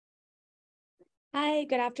Hi,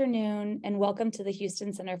 good afternoon, and welcome to the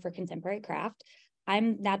Houston Center for Contemporary Craft.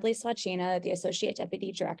 I'm Natalie Swachina, the Associate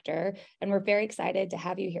Deputy Director, and we're very excited to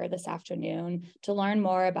have you here this afternoon to learn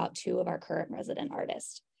more about two of our current resident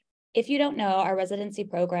artists. If you don't know, our residency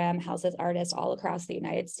program houses artists all across the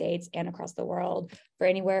United States and across the world for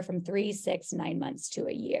anywhere from 3, 6, 9 months to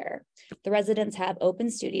a year. The residents have open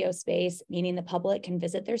studio space, meaning the public can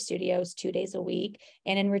visit their studios 2 days a week.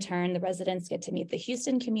 And in return, the residents get to meet the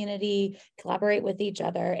Houston community, collaborate with each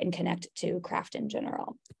other, and connect to craft in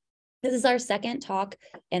general. This is our second talk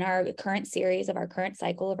in our current series of our current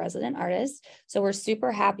cycle of resident artists. So we're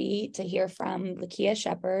super happy to hear from Lakea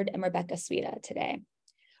Shepard and Rebekah Sweda today.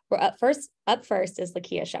 We're up first is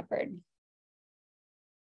Lakea Shepard.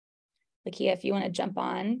 Lakea, if you want to jump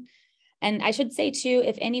on. And I should say too,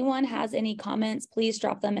 if anyone has any comments, please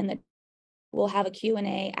drop them in the, we'll have a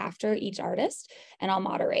Q&A after each artist and I'll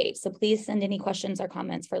moderate. So please send any questions or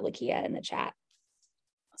comments for Lakea in the chat.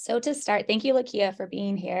 So to start, thank you, Lakea, for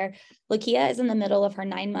being here. Lakea is in the middle of her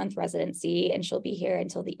 9-month residency and she'll be here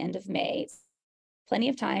until the end of May. Plenty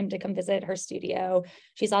of time to come visit her studio.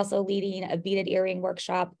 She's also leading a beaded earring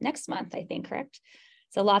workshop next month, I think, correct?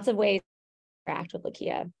 So lots of ways to interact with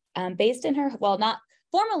Lakea. Based in her, well, not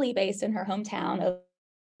formally based in her hometown of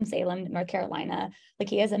Salem, North Carolina,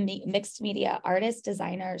 Lakea is a mixed media artist,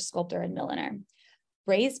 designer, sculptor, and milliner.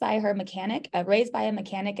 Raised by a mechanic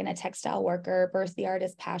and a textile worker, birthed the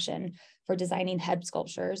artist's passion for designing head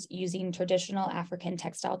sculptures using traditional African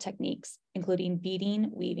textile techniques, including beading,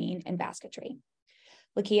 weaving, and basketry.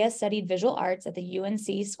 Lakea studied visual arts at the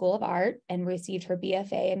UNC School of Art and received her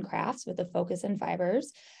BFA in crafts with a focus in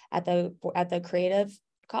fibers at the Creative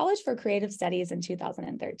College for Creative Studies in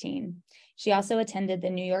 2013. She also attended the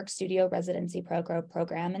New York Studio Residency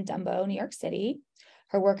program in Dumbo, New York City.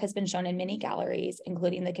 Her work has been shown in many galleries,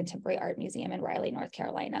 including the Contemporary Art Museum in Raleigh, North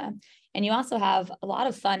Carolina. And you also have a lot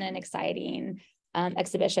of fun and exciting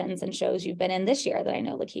exhibitions and shows you've been in this year that I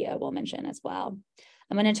know Lakea will mention as well.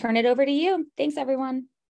 I'm going to turn it over to you. Thanks, everyone.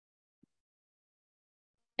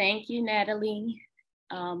 Thank you, Natalie.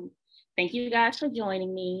 Thank you guys for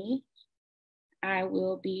joining me. I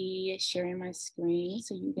will be sharing my screen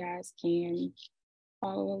so you guys can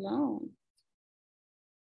follow along.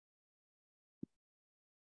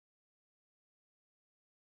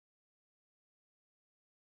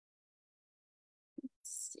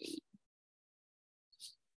 Let's see.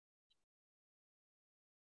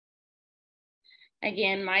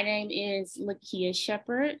 Again, my name is Lakea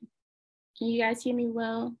Shepard. Can you guys hear me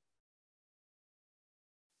well?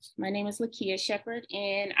 My name is Lakea Shepard,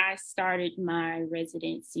 and I started my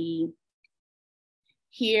residency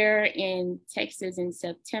here in Texas in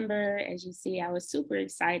September. As you see, I was super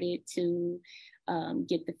excited to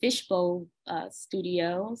get the Fishbowl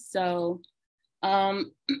studio. So as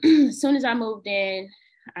soon as I moved in,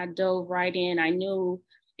 I dove right in. I knew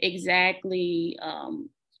exactly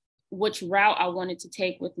which route I wanted to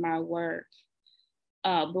take with my work.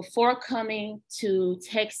 Before coming to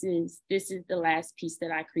Texas, this is the last piece that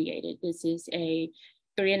I created. This is a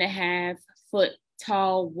 3.5 foot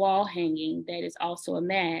tall wall hanging that is also a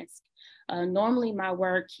mask. Normally my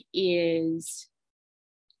work is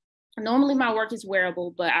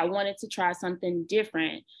wearable, but I wanted to try something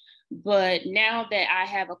different. But now that I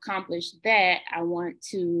have accomplished that, I wanted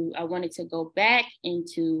to go back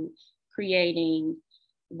into creating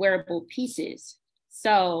wearable pieces.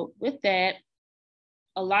 So with that,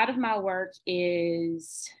 a lot of my work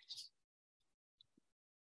is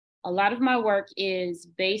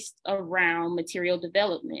based around material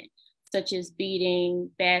development, such as beading,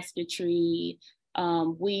 basketry,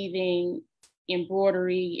 weaving,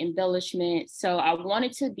 embroidery, embellishment. So I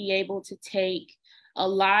wanted to be able to take a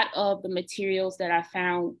lot of the materials that I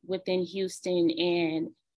found within Houston and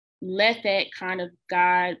let that kind of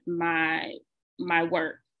guide my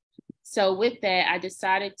work. So with that, I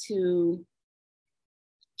decided to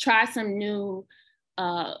try some new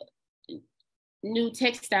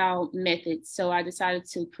textile methods. So I decided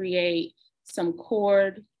to create some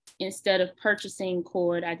cord. Instead of purchasing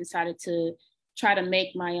cord, I decided to try to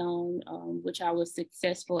make my own, which I was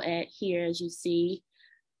successful at here, as you see.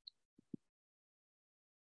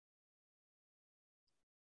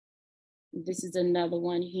 This is another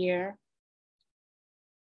one here.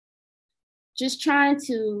 Just trying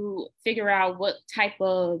to figure out what type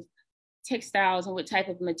of textiles and what type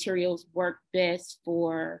of materials work best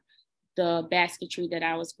for the basketry that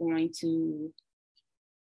I was going to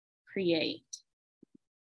create.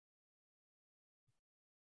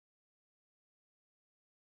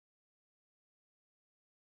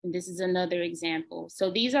 And this is another example.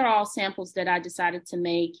 So these are all samples that I decided to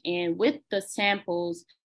make. And with the samples,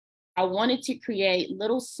 I wanted to create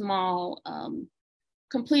little small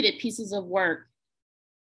completed pieces of work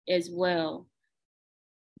as well.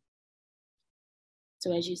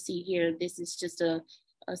 So as you see here, this is just a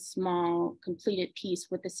small completed piece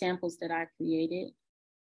with the samples that I created.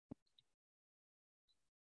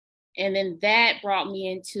 And then that brought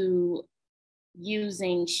me into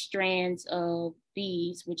using strands of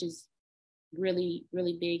beads, which is really,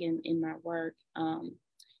 really big in my work,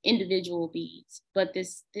 individual beads. But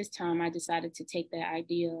this time I decided to take that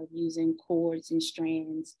idea of using cords and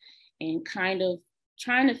strands and kind of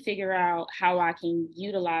trying to figure out how I can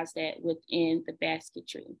utilize that within the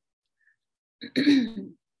basketry.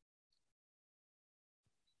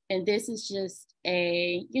 And this is just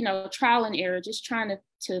a, trial and error, just trying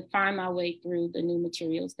to find my way through the new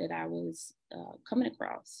materials that I was coming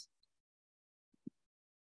across.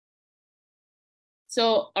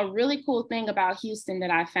 So a really cool thing about Houston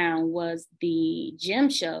that I found was the gem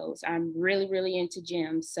shows. I'm really, really into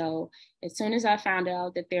gems. So as soon as I found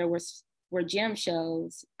out that there were gem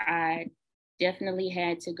shows, I definitely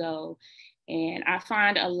had to go. And I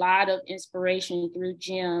find a lot of inspiration through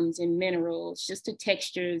gems and minerals, just the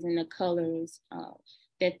textures and the colors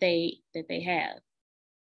that they have.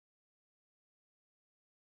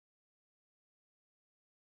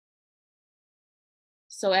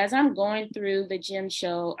 So as I'm going through the gem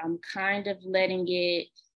show, I'm kind of letting it,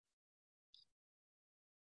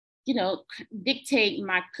 dictate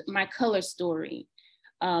my color story.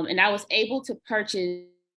 And I was able to purchase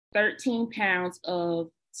 13 pounds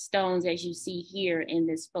of stones, as you see here in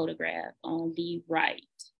this photograph on the right.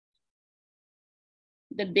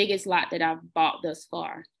 The biggest lot that I've bought thus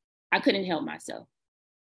far. I couldn't help myself.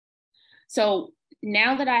 So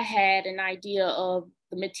now that I had an idea of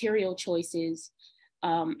the material choices,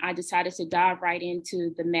 I decided to dive right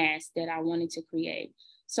into the mask that I wanted to create.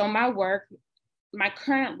 So my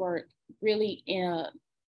current work, really,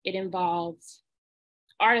 it involves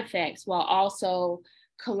artifacts while also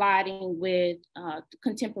colliding with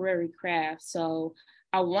contemporary crafts. So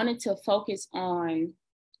I wanted to focus on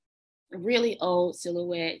really old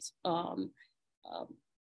silhouettes,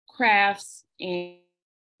 crafts, and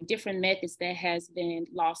different methods that has been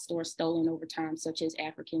lost or stolen over time, such as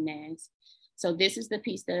African masks. So this is the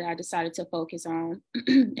piece that I decided to focus on,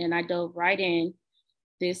 and I dove right in.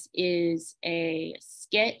 This is a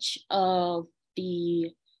sketch of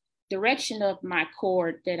the direction of my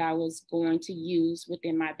cord that I was going to use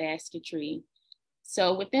within my basketry.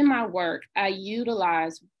 So within my work, I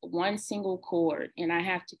utilize one single cord, and I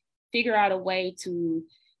have to figure out a way to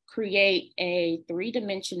create a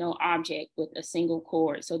three-dimensional object with a single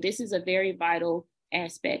cord. So this is a very vital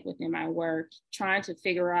aspect within my work, trying to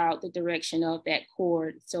figure out the direction of that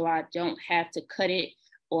cord so I don't have to cut it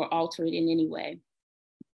or alter it in any way.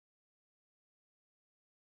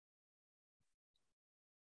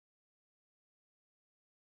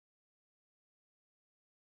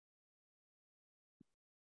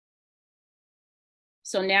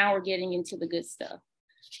 So now we're getting into the good stuff.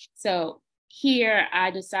 So here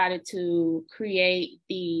I decided to create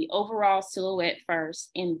the overall silhouette first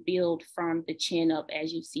and build from the chin up,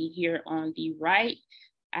 as you see here on the right.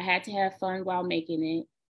 I had to have fun while making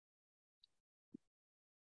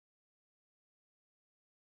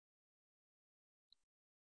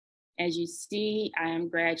it. As you see, I am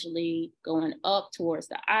gradually going up towards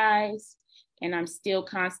the eyes, and I'm still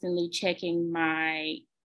constantly checking my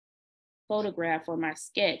photograph or my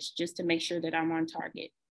sketch just to make sure that I'm on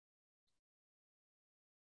target.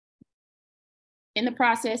 In the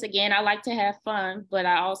process, again, I like to have fun, but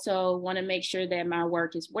I also want to make sure that my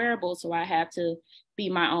work is wearable. So I have to be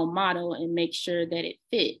my own model and make sure that it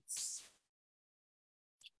fits.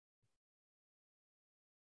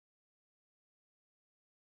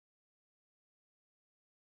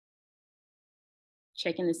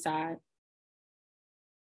 Checking the side.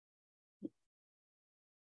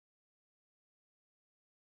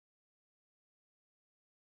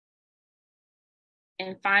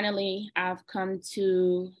 And finally, I've come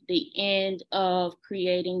to the end of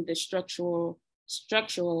creating the structural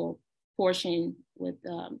portion with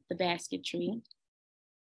the basketry.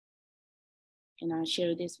 And I'll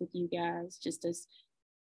share this with you guys, just as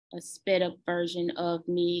a sped up version of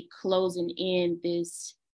me closing in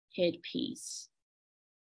this headpiece.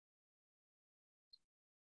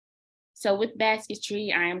 So with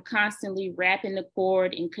basketry, I am constantly wrapping the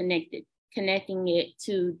cord and connecting it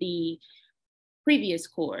to the previous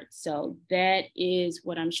cord. So that is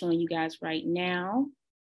what I'm showing you guys right now,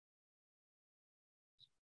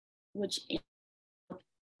 which is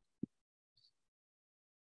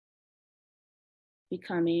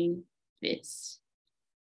becoming this.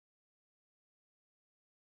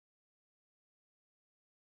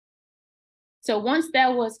 So once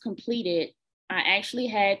that was completed, I actually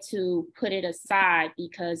had to put it aside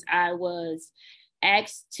because I was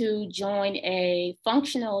asked to join a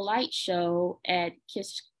functional light show at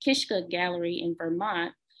Kishka Gallery in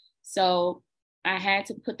Vermont. So I had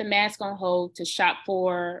to put the mask on hold to shop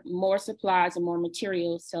for more supplies and more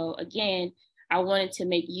materials. So again, I wanted to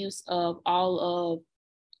make use of all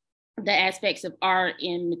of the aspects of art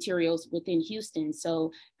and materials within Houston.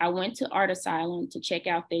 So I went to Art Asylum to check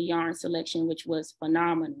out their yarn selection, which was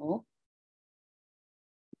phenomenal.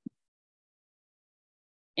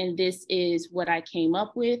 And this is what I came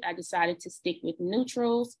up with. I decided to stick with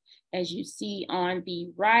neutrals. As you see on the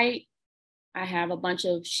right, I have a bunch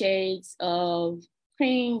of shades of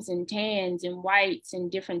creams and tans and whites and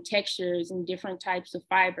different textures and different types of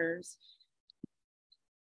fibers.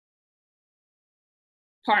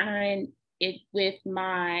 Partnering it with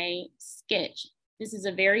my sketch. This is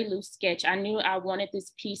a very loose sketch. I knew I wanted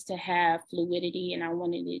this piece to have fluidity and I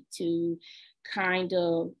wanted it to kind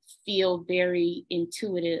of feel very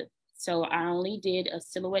intuitive. So I only did a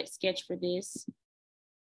silhouette sketch for this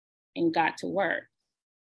and got to work.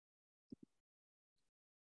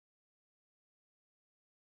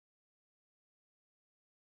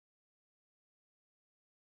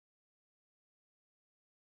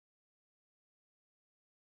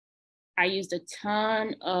 I used a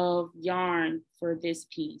ton of yarn for this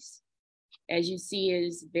piece. As you see, it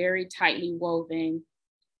is very tightly woven.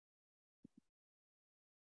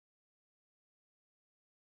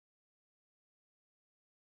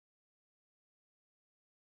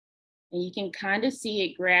 And you can kind of see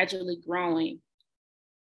it gradually growing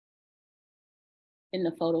in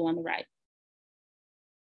the photo on the right.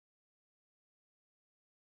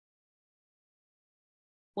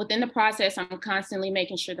 Within the process, I'm constantly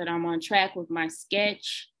making sure that I'm on track with my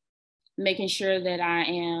sketch, making sure that I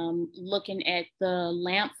am looking at the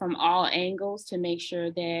lamp from all angles to make sure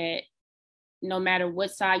that no matter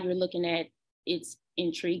what side you're looking at, it's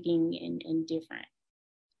intriguing and different.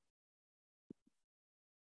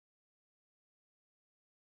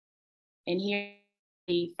 And here's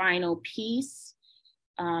the final piece.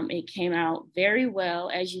 It came out very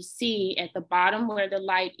well. As you see at the bottom where the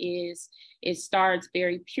light is, it starts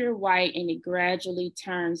very pure white and it gradually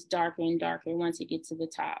turns darker and darker once it gets to the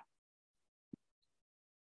top.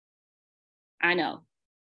 I know,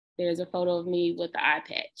 there's a photo of me with the eye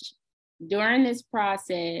patch. During this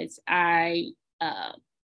process, I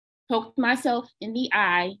poked myself in the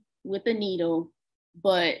eye with a needle,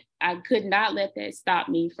 but I could not let that stop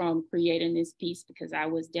me from creating this piece because I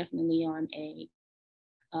was definitely on a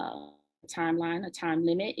timeline, a time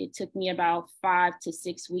limit. It took me about 5 to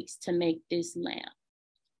 6 weeks to make this lamp.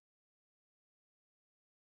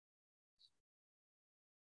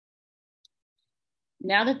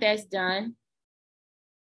 Now that that's done,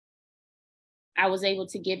 I was able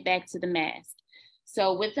to get back to the mask.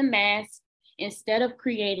 So with the mask, instead of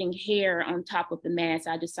creating hair on top of the mask,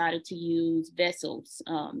 I decided to use vessels.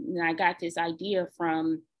 And I got this idea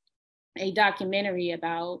from a documentary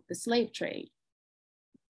about the slave trade.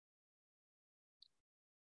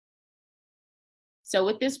 So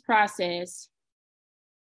with this process,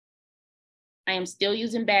 I am still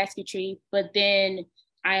using basketry, but then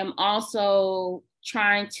I am also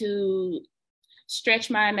trying to stretch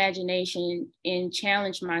my imagination and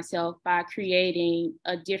challenge myself by creating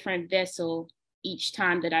a different vessel each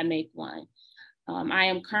time that I make one. I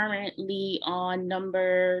am currently on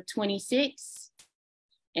number 26,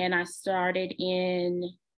 and I started in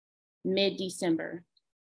mid-December.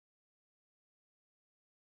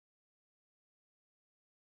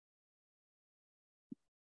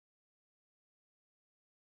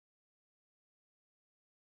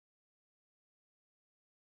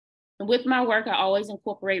 With my work, I always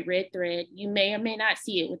incorporate red thread. You may or may not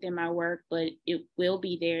see it within my work, but it will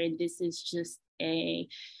be there. And this is just a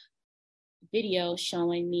video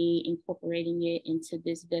showing me incorporating it into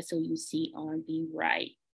this vessel you see on the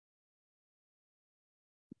right.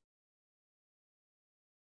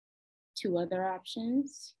 2 other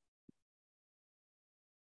options.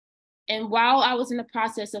 And while I was in the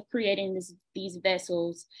process of creating these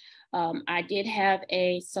vessels, I did have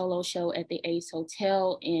a solo show at the Ace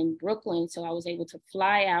Hotel in Brooklyn. So I was able to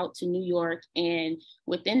fly out to New York. And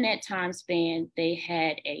within that time span, they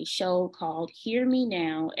had a show called Hear Me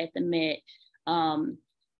Now at the Met.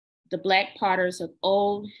 The Black Potters of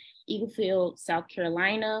Old Eaglefield, South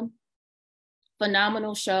Carolina.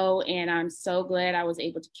 Phenomenal show. And I'm so glad I was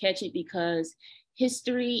able to catch it because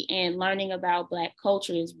history and learning about Black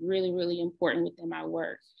culture is really, really important within my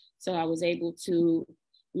work. So I was able to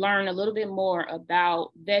learn a little bit more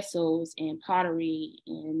about vessels and pottery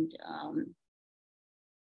and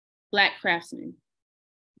Black craftsmen.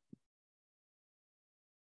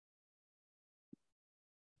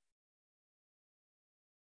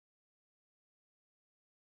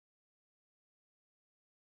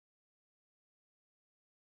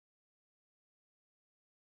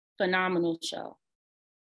 Phenomenal show.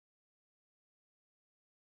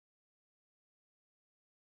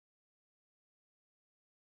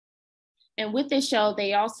 And with this show,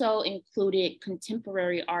 they also included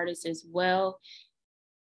contemporary artists as well.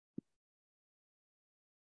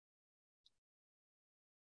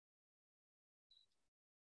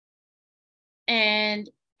 And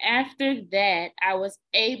after that, I was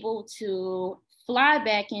able to fly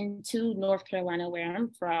back into North Carolina, where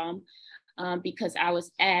I'm from, because I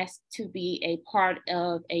was asked to be a part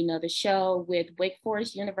of another show with Wake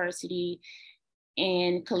Forest University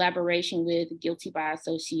in collaboration with Guilty by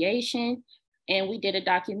Association. And we did a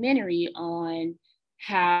documentary on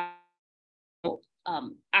how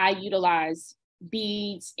I utilize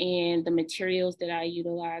beads and the materials that I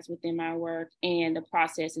utilize within my work and the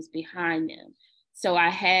processes behind them. So I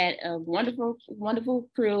had a wonderful, wonderful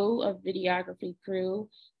crew, a videography crew,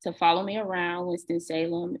 to follow me around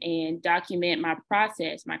Winston-Salem and document my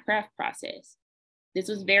process, my craft process. This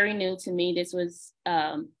was very new to me. This was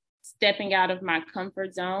stepping out of my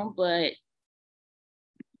comfort zone, but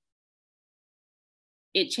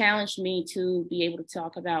it challenged me to be able to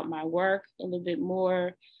talk about my work a little bit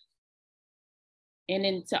more. And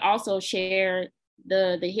then to also share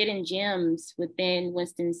the hidden gems within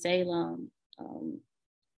Winston-Salem,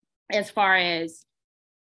 as far as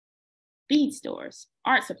bead stores,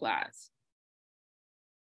 art supplies.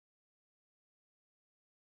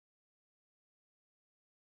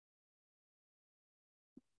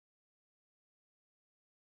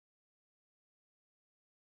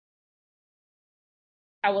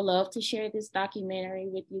 I would love to share this documentary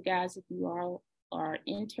with you guys if you all are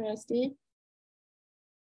interested.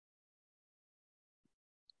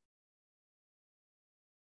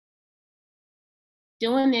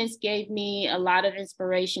 Doing this gave me a lot of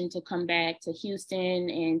inspiration to come back to Houston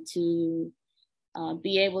and to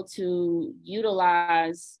be able to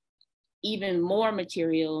utilize even more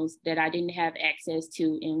materials that I didn't have access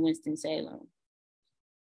to in Winston-Salem.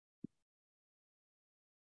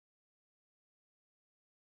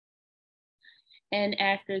 And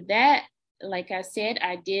after that, like I said,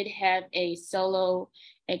 I did have a solo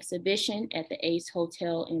exhibition at the Ace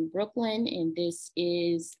Hotel in Brooklyn, and this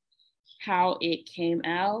is how it came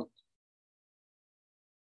out.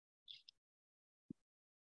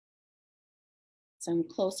 Some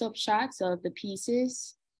close-up shots of the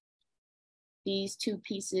pieces. These two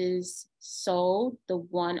pieces sold. The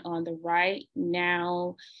one on the right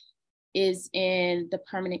now is in the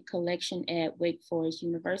permanent collection at Wake Forest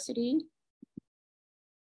University.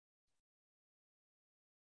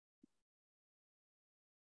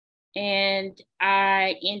 And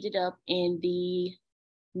I ended up in the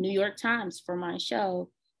New York Times for my show.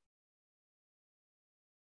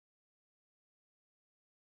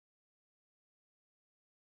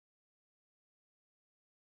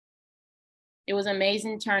 It was an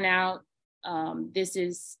amazing turnout. This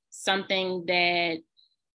is something that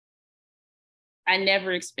I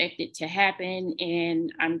never expected to happen,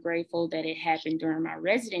 and I'm grateful that it happened during my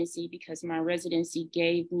residency, because my residency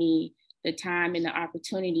gave me the time and the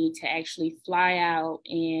opportunity to actually fly out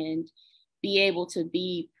and be able to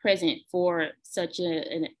be present for such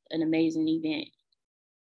an amazing event.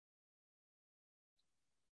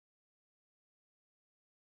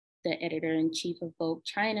 The editor-in-chief of Vogue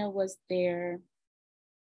China was there.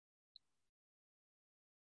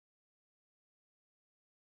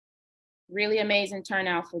 Really amazing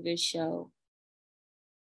turnout for this show.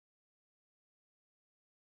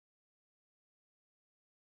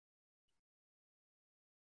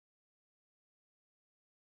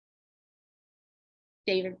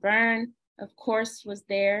 David Byrne, of course, was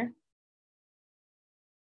there.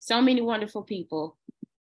 So many wonderful people.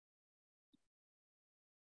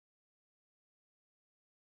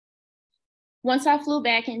 Once I flew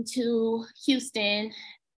back into Houston,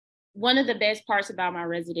 one of the best parts about my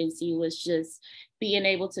residency was just being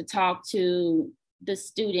able to talk to the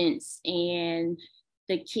students and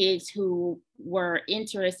the kids who were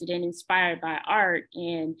interested and inspired by art,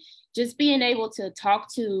 and just being able to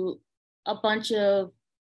talk to a bunch of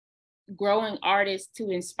growing artists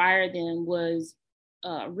to inspire them was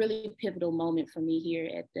a really pivotal moment for me here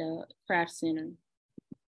at the Craft Center.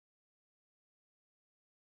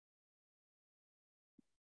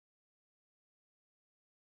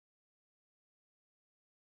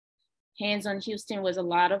 Hands on Houston was a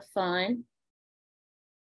lot of fun.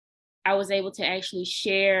 I was able to actually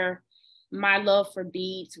share my love for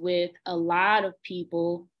beads with a lot of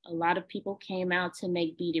people. A lot of people came out to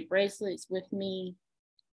make beaded bracelets with me.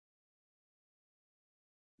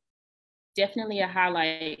 Definitely a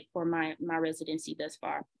highlight for my residency thus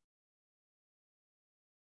far.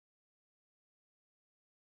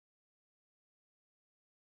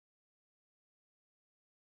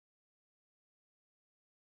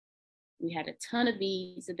 We had a ton of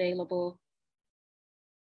beads available.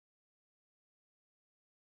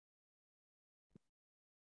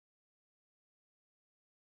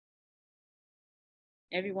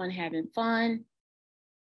 Everyone having fun.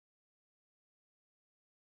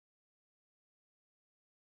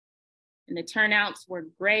 And the turnouts were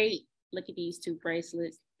great. Look at these two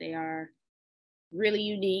bracelets. They are really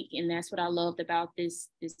unique. And that's what I loved about this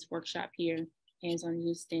workshop here, Hands on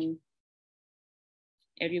Houston.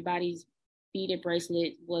 Everybody's beaded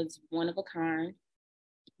bracelet was one of a kind.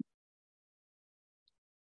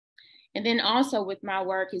 And then also with my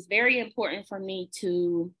work, it's very important for me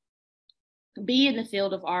to be in the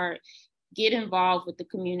field of art, get involved with the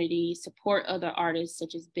community, support other artists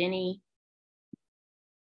such as Benny,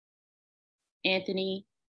 Anthony.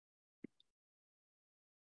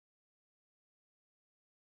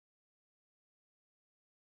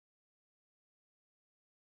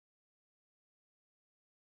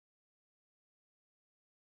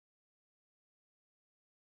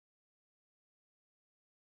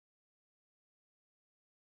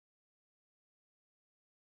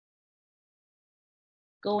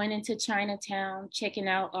 Going into Chinatown, checking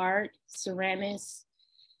out art, ceramics,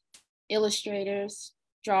 illustrators,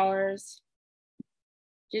 drawers,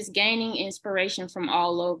 just gaining inspiration from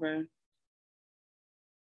all over.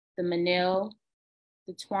 The Manel,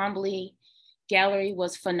 the Twombly gallery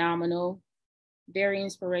was phenomenal, very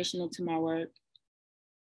inspirational to my work.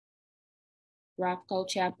 Rothko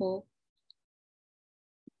Chapel.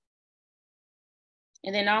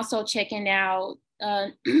 And then also checking out,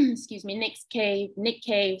 excuse me, Nick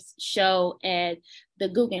Cave's show at the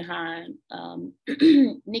Guggenheim.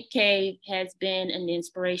 Nick Cave has been an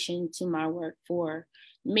inspiration to my work for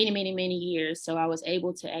many years. So I was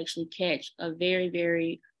able to actually catch a very,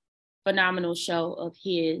 very phenomenal show of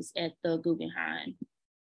his at the Guggenheim.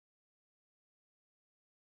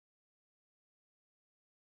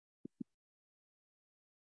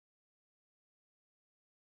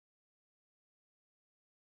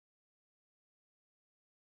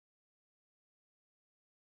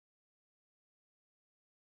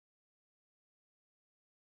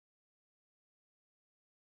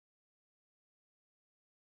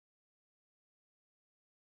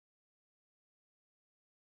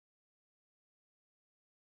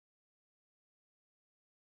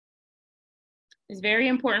 It's very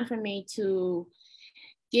important for me to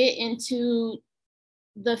get into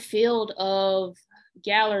the field of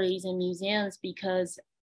galleries and museums because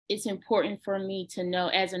it's important for me to know,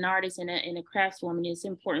 as an artist and a craftswoman, it's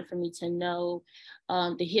important for me to know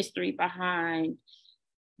the history behind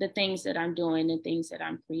the things that I'm doing, the things that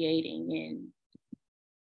I'm creating. And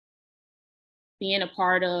being a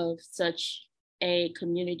part of such a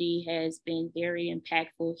community has been very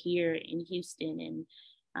impactful here in Houston. And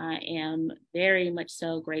I am very much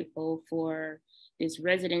so grateful for this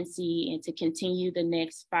residency and to continue the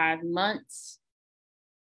next 5 months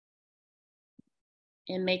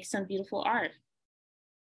and make some beautiful art.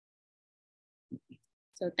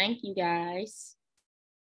 So thank you guys.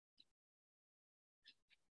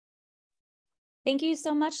 Thank you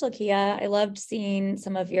so much, Lakea. I loved seeing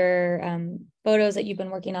some of your photos that you've been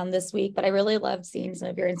working on this week, but I really loved seeing some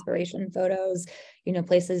of your inspiration photos, you know,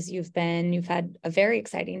 places you've been. You've had a very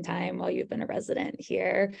exciting time while you've been a resident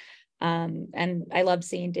here. And I loved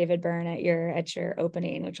seeing David Byrne at your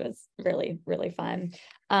opening, which was really, really fun.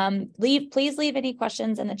 Please leave any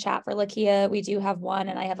questions in the chat for Lakea. We do have one,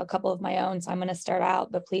 and I have a couple of my own, so I'm going to start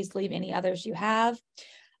out, but please leave any others you have.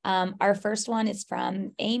 Our first one is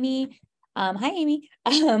from Amy. Hi, Amy.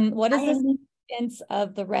 What is the significance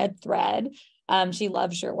of the red thread? She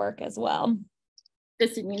loves your work as well. The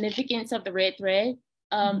significance of the red thread.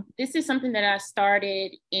 This is something that I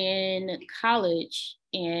started in college,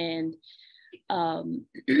 and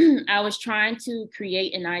I was trying to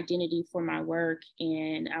create an identity for my work,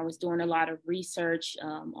 and I was doing a lot of research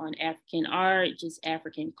on African art, just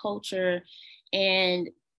African culture, and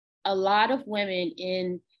a lot of women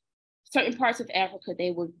in certain parts of Africa,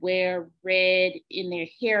 they would wear red in their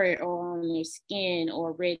hair or on their skin,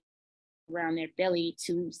 or red around their belly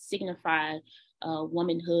to signify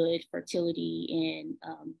womanhood, fertility, and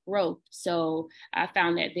growth. So I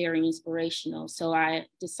found that very inspirational. So I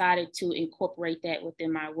decided to incorporate that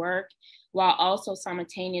within my work, while also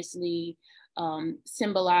simultaneously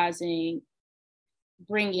symbolizing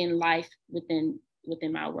bringing life within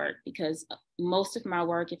my work, because most of my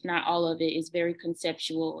work, if not all of it, is very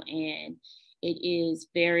conceptual, and it is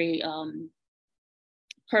very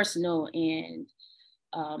personal, and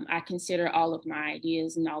I consider all of my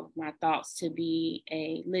ideas and all of my thoughts to be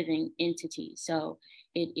a living entity. So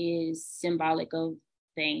it is symbolic of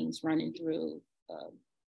things running through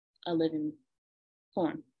a living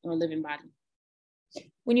form or a living body.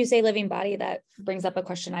 When you say living body, that brings up a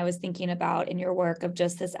question I was thinking about in your work of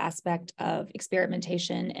just this aspect of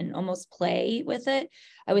experimentation and almost play with it.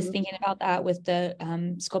 I was thinking about that with the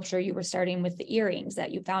sculpture you were starting with the earrings,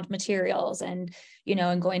 that you found materials and,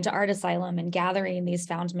 and going to Art Asylum and gathering these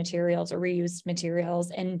found materials or reused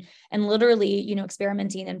materials and literally,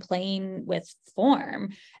 experimenting and playing with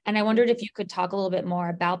form. And I wondered if you could talk a little bit more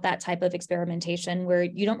about that type of experimentation where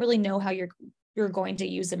you don't really know how you're going to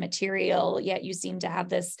use a material, yet you seem to have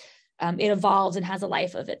this, it evolves and has a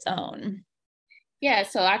life of its own. Yeah,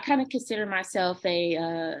 so I kind of consider myself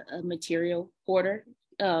a material hoarder.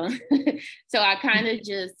 So I kind of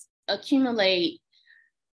just accumulate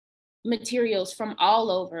materials from all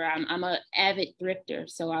over. I'm an avid thrifter,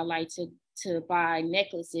 so I like to buy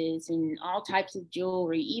necklaces and all types of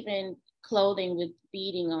jewelry, even clothing with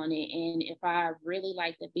beading on it. And if I really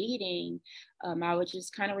like the beading, I would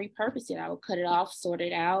just kind of repurpose it. I would cut it off, sort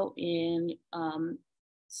it out, and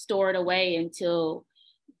store it away until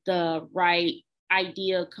the right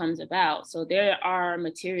idea comes about. So there are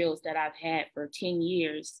materials that I've had for 10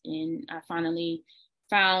 years, and I finally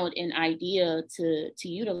found an idea to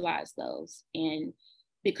utilize those. And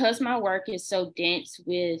because my work is so dense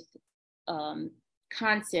with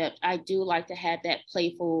concept, I do like to have that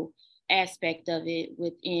playful aspect of it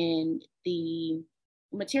within the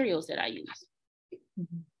materials that I use.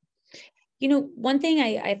 One thing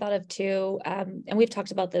I thought of too, and we've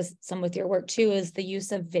talked about this some with your work too, is the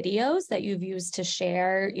use of videos that you've used to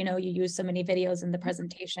share. You use so many videos in the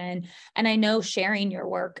presentation, and I know sharing your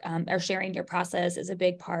work or sharing your process is a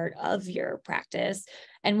big part of your practice.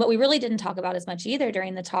 And what we really didn't talk about as much either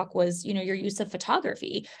during the talk was, your use of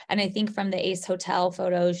photography. And I think from the Ace Hotel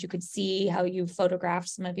photos, you could see how you photographed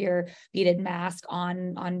some of your beaded mask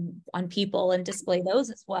on people and display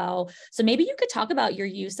those as well. So maybe you could talk about your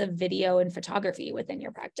use of video and photography within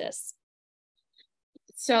your practice.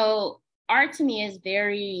 So art to me is a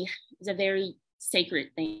very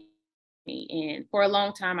sacred thing. And for a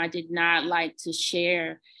long time, I did not like to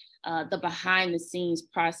share the behind the scenes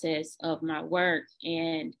process of my work.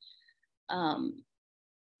 And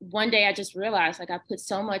one day I just realized, I put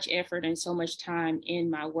so much effort and so much time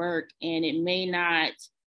in my work, and it may not,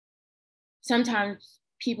 sometimes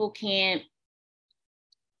people can't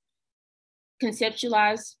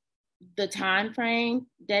conceptualize the time frame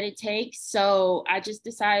that it takes. So I just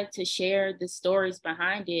decided to share the stories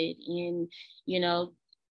behind it, and,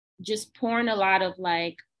 just pouring a lot of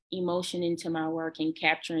emotion into my work and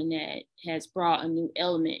capturing that has brought a new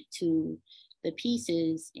element to the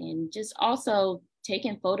pieces, and just also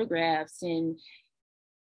taking photographs and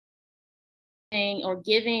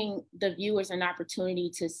giving the viewers an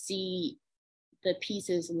opportunity to see the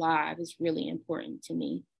pieces live is really important to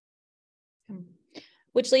me.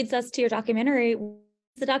 Which leads us to your documentary.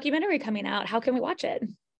 The documentary coming out, how can we watch it?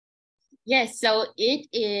 Yes, so it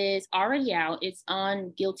is already out. It's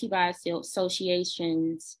on Guilty by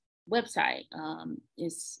Association's website.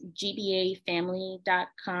 It's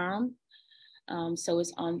gbafamily.com. So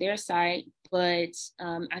it's on their site, but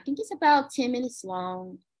I think it's about 10 minutes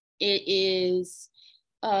long. It is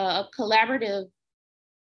a collaborative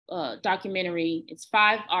documentary. It's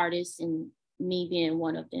 5 artists and me being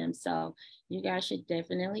one of them. So you guys should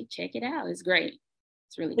definitely check it out. It's great.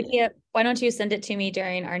 It's really good. Yeah. Why don't you send it to me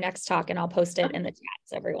during our next talk, and I'll post it in the chat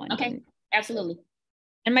so everyone Okay, can. Absolutely.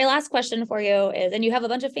 And my last question for you is, and you have a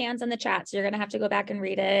bunch of fans in the chat, so you're going to have to go back and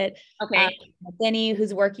read it. Okay. Benny,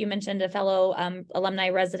 whose work you mentioned, a fellow alumni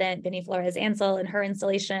resident, Benny Flores Ansel, and her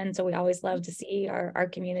installation. So we always love to see our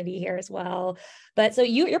community here as well. But so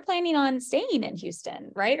you're planning on staying in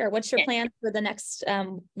Houston, right? Or what's your plan for the next,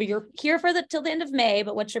 you're here till the end of May,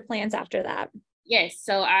 but what's your plans after that? Yes,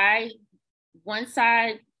 so once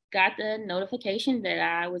I got the notification that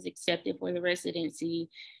I was accepted for the residency,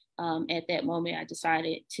 at that moment, I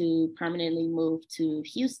decided to permanently move to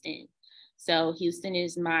Houston. So Houston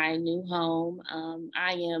is my new home.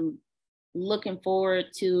 I am looking forward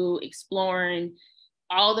to exploring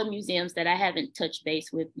all the museums that I haven't touched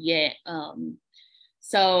base with yet.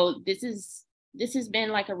 So this has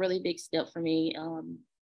been a really big step for me,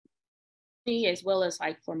 as well as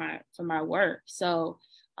for my work. So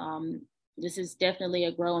this is definitely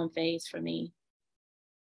a growing phase for me.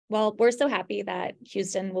 Well, we're so happy that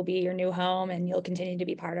Houston will be your new home and you'll continue to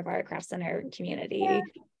be part of our Craft Center community. Yeah,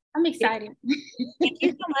 I'm excited. Thank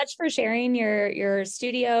you so much for sharing your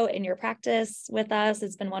studio and your practice with us.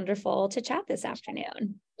 It's been wonderful to chat this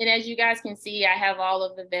afternoon. And as you guys can see, I have all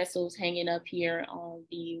of the vessels hanging up here on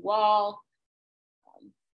the wall.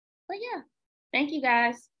 But yeah, thank you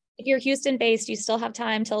guys. If you're Houston based, you still have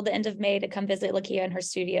time till the end of May to come visit Lakea in her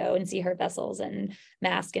studio and see her vessels and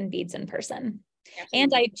mask and beads in person. Absolutely.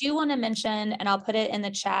 And I do want to mention, and I'll put it in the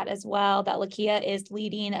chat as well, that Lakea is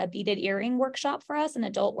leading a beaded earring workshop for us, an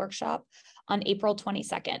adult workshop on April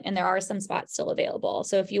 22nd. And there are some spots still available.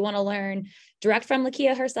 So if you want to learn direct from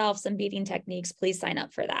Lakea herself, some beading techniques, please sign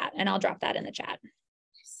up for that. And I'll drop that in the chat.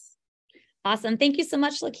 Awesome. Thank you so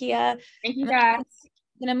much, Lakea. Thank you, guys.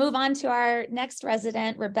 I'm going to move on to our next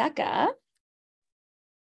resident, Rebekah.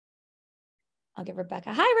 I'll give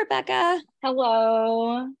Rebekah. Hi, Rebekah.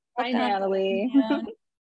 Hello. Hi, Natalie.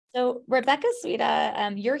 So Rebekah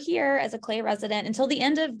Sweda, you're here as a clay resident until the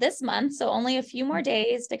end of this month. So only a few more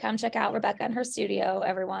days to come check out Rebekah and her studio,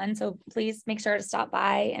 everyone. So please make sure to stop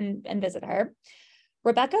by and visit her.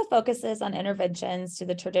 Rebekah focuses on interventions to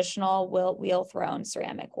the traditional wheel thrown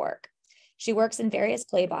ceramic work. She works in various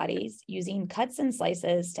clay bodies using cuts and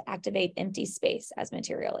slices to activate empty space as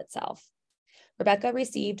material itself. Rebekah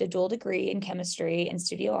received a dual degree in chemistry and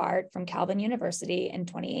studio art from Calvin University in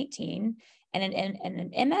 2018 and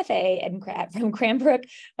an MFA from Cranbrook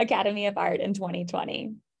Academy of Art in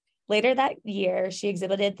 2020. Later that year, she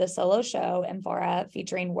exhibited the solo show Amphora,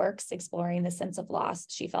 featuring works exploring the sense of loss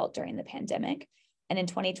she felt during the pandemic. And in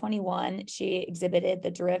 2021, she exhibited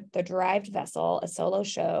the Derived Vessel, a solo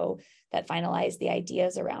show that finalized the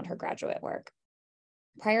ideas around her graduate work.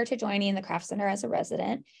 Prior to joining the Craft Center as a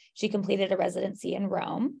resident, she completed a residency in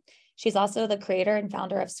Rome. She's also the creator and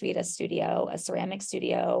founder of Sweda Studio, a ceramic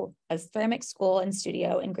school and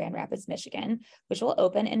studio in Grand Rapids, Michigan, which will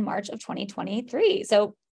open in March of 2023.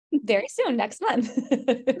 So very soon, next month.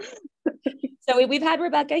 So we've had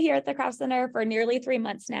Rebekah here at the Craft Center for nearly 3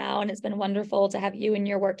 months now, and it's been wonderful to have you and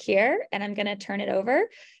your work here. And I'm going to turn it over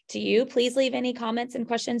to you. Please leave any comments and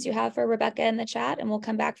questions you have for Rebekah in the chat, and we'll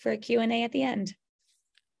come back for a Q&A at the end.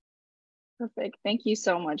 Perfect. Thank you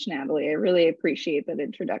so much, Natalie. I really appreciate that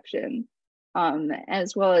introduction.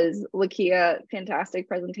 As well as Lakea, fantastic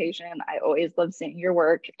presentation. I always love seeing your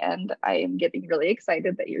work, and I am getting really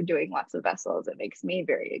excited that you're doing lots of vessels. It makes me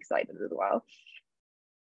very excited as well.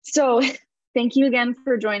 So thank you again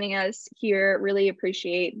for joining us here. Really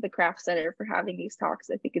appreciate the Craft Center for having these talks.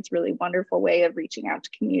 I think it's a really wonderful way of reaching out to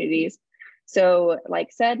communities. So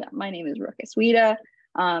like said, my name is Rebekah Sweda.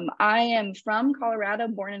 I am from Colorado,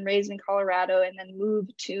 born and raised in Colorado, and then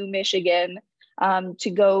moved to Michigan to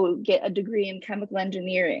go get a degree in chemical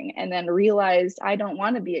engineering, and then realized I don't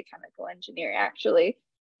want to be a chemical engineer actually,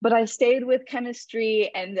 but I stayed with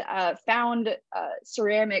chemistry and found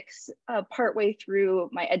ceramics partway through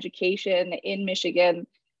my education in Michigan,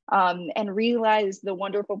 and realized the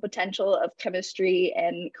wonderful potential of chemistry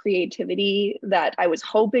and creativity that I was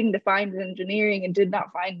hoping to find in engineering and did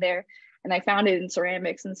not find there. And I found it in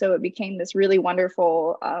ceramics. And so it became this really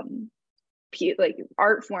wonderful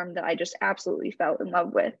art form that I just absolutely fell in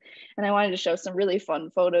love with. And I wanted to show some really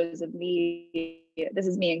fun photos of me. This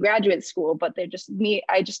is me in graduate school, but they're just me.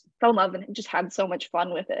 I just fell in love and just had so much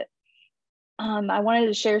fun with it. I wanted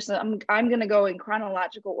to share some, I'm going to go in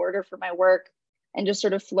chronological order for my work and just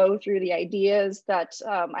sort of flow through the ideas that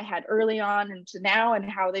I had early on and to now and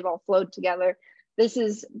how they've all flowed together. This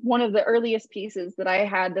is one of the earliest pieces that I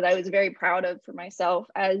had that I was very proud of for myself,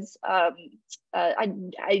 as I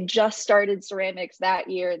just started ceramics that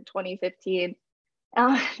year in 2015.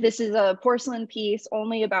 This is a porcelain piece,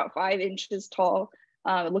 only about 5 inches tall.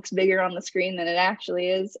 It looks bigger on the screen than it actually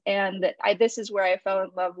is. And this is where I fell in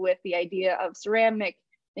love with the idea of ceramic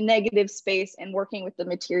in negative space and working with the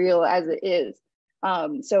material as it is.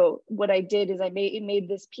 So what I did is I made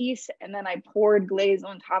this piece, and then I poured glaze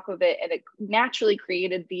on top of it, and it naturally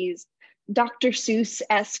created these Dr.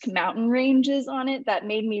 Seuss-esque mountain ranges on it that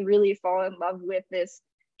made me really fall in love with this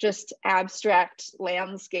just abstract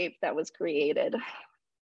landscape that was created.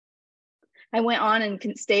 I went on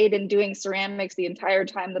and stayed in doing ceramics the entire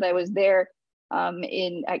time that I was there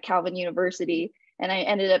at Calvin University. And I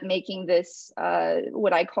ended up making this,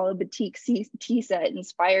 what I call a batik tea set,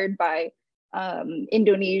 inspired by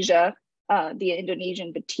Indonesia, the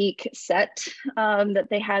Indonesian batik set that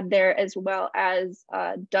they had there, as well as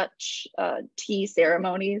Dutch tea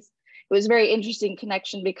ceremonies. It was a very interesting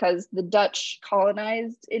connection because the Dutch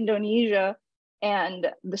colonized Indonesia, And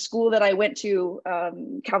the school that I went to,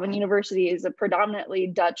 Calvin University, is a predominantly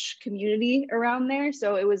Dutch community around there.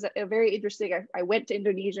 So it was a very interesting, I went to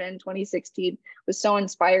Indonesia in 2016, was so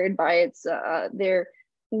inspired by its their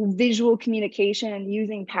visual communication and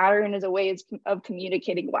using pattern as a way of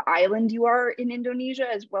communicating what island you are in Indonesia,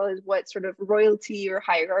 as well as what sort of royalty or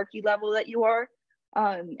hierarchy level that you are.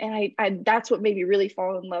 And that's what made me really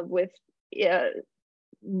fall in love with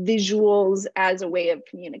visuals as a way of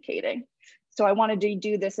communicating. So I wanted to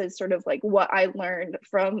do this as sort of like what I learned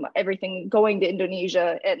from everything going to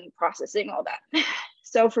Indonesia and processing all that.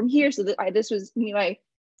 So from here, so that this was my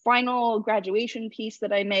final graduation piece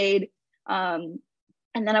that I made.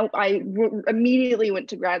 And then I immediately went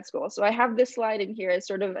to grad school. So I have this slide in here as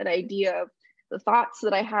sort of an idea of the thoughts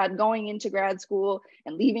that I had going into grad school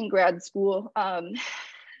and leaving grad school.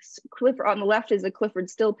 Clifford on the left is a Clyfford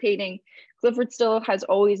Still painting. Clyfford Still has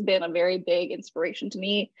always been a very big inspiration to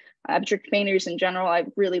me. Abstract painters in general,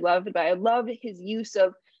 I've really loved, but I love his use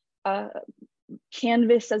of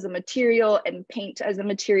canvas as a material and paint as a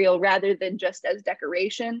material rather than just as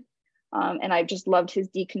decoration. And I've just loved his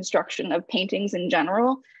deconstruction of paintings in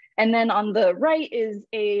general. And then on the right is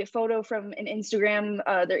a photo from an Instagram.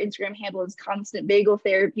 Their Instagram handle is Constant Bagel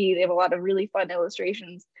Therapy. They have a lot of really fun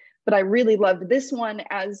illustrations. But I really loved this one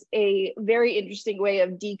as a very interesting way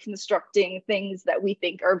of deconstructing things that we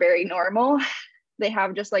think are very normal. They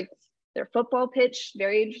have just like their football pitch,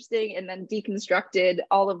 very interesting, and then deconstructed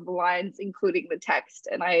all of the lines, including the text.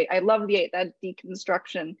 And I love that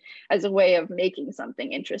deconstruction as a way of making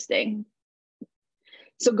something interesting.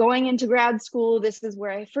 So going into grad school, this is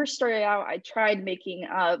where I first started out. I tried making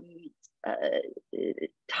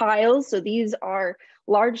tiles. So these are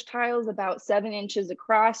large tiles about 7 inches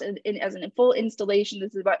across, and as a full installation,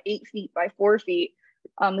 this is about 8 feet by 4 feet.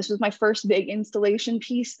 This was my first big installation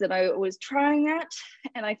piece that I was trying at,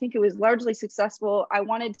 and I think it was largely successful. I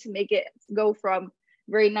wanted to make it go from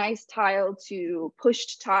very nice tile to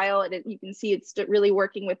pushed tile, and you can see it's really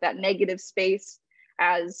working with that negative space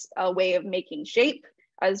as a way of making shape,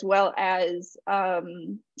 as well as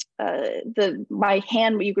my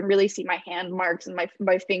hand. You can really see my hand marks and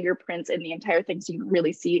my fingerprints in the entire thing, so you can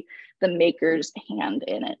really see the maker's hand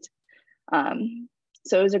in it.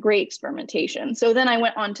 So it was a great experimentation. So then I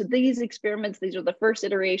went on to these experiments. These are the first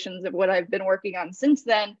iterations of what I've been working on since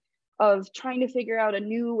then, of trying to figure out a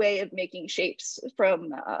new way of making shapes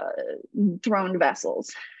from throned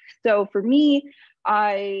vessels. So for me,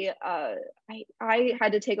 I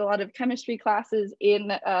had to take a lot of chemistry classes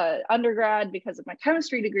in undergrad because of my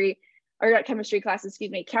chemistry degree, or not chemistry classes, excuse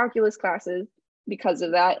me, calculus classes because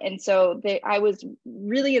of that. And so I was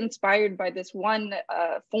really inspired by this one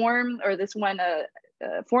form, or this one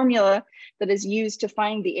formula that is used to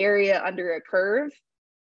find the area under a curve.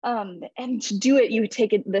 And to do it, you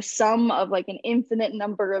take the sum of like an infinite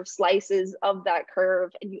number of slices of that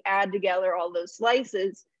curve, and you add together all those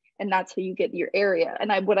slices, and that's how you get your area.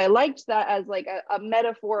 And what I liked that as like a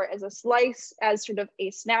metaphor, as a slice, as sort of a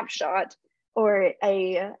snapshot or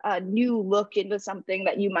a new look into something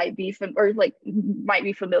that you might be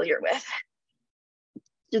familiar with.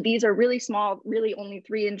 So these are really small, really only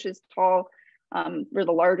 3 inches tall for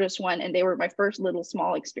the largest one, and they were my first little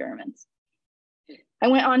small experiments. I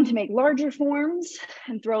went on to make larger forms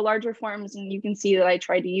and throw larger forms, and you can see that I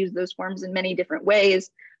tried to use those forms in many different ways.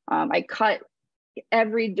 I cut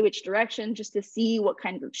every which direction just to see what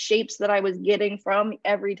kind of shapes that I was getting from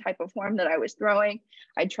every type of form that I was throwing.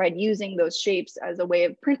 I tried using those shapes as a way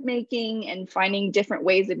of printmaking and finding different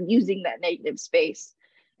ways of using that negative space.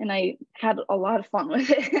 And I had a lot of fun with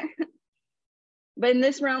it. But in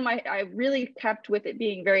this realm, I really kept with it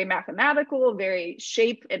being very mathematical, very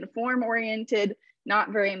shape and form oriented,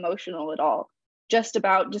 not very emotional at all, just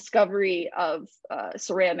about discovery of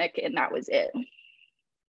ceramic, and that was it.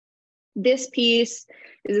 This piece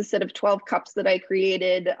is a set of 12 cups that I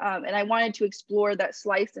created, and I wanted to explore that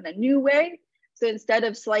slice in a new way. So instead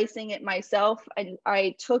of slicing it myself,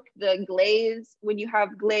 I took the glaze. When you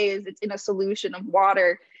have glaze, it's in a solution of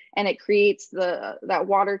water, and it creates that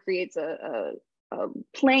water creates a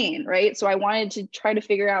plane, right? So I wanted to try to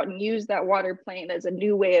figure out and use that water plane as a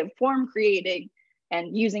new way of form creating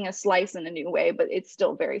and using a slice in a new way, but it's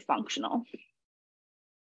still very functional.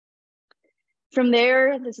 From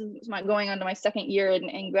there, this is going on to my second year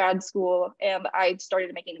in grad school, and I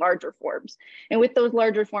started making larger forms. And with those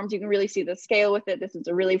larger forms, you can really see the scale with it. This is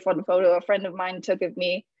a really fun photo a friend of mine took of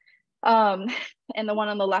me. And the one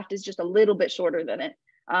on the left is just a little bit shorter than it.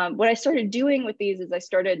 What I started doing with these is I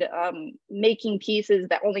started making pieces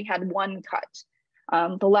that only had one cut.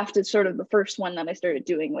 The left is sort of the first one that I started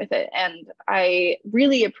doing with it. And I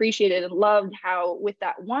really appreciated and loved how with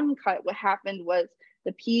that one cut, what happened was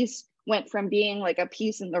the piece went from being like a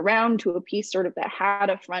piece in the round to a piece sort of that had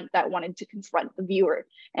a front that wanted to confront the viewer.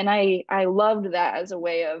 And I loved that as a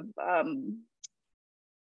way of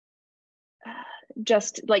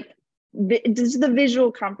just like the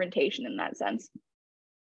visual confrontation in that sense.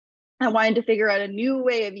 I wanted to figure out a new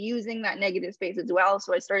way of using that negative space as well.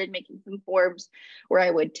 So I started making some forms where I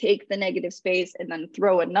would take the negative space and then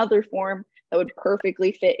throw another form that would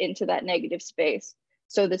perfectly fit into that negative space.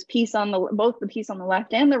 So this piece on both the piece on the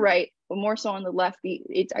left and the right, but more so on the left,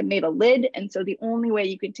 I made a lid. And so the only way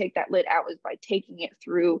you could take that lid out is by taking it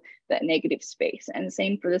through that negative space. And the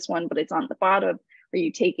same for this one, but it's on the bottom where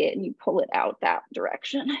you take it and you pull it out that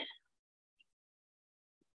direction.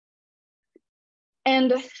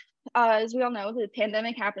 And as we all know, the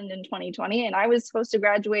pandemic happened in 2020 and I was supposed to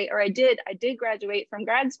graduate, or I did graduate from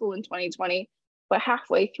grad school in 2020, but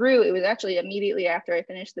halfway through, it was actually immediately after I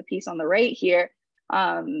finished the piece on the right here,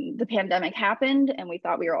 the pandemic happened and we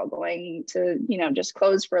thought we were all going to, just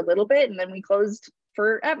close for a little bit and then we closed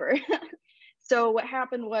forever. So what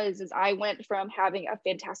happened was I went from having a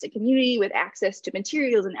fantastic community with access to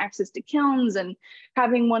materials and access to kilns and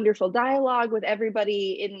having wonderful dialogue with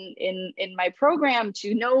everybody in my program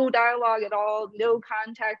to no dialogue at all, no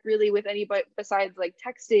contact really with anybody besides like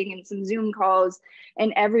texting and some Zoom calls.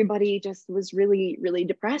 And everybody just was really, really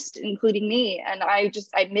depressed, including me. And I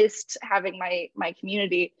missed having my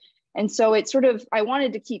community. And so it sort of, I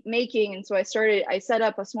wanted to keep making. And so I set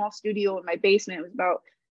up a small studio in my basement. It was about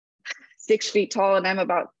 6 feet tall and I'm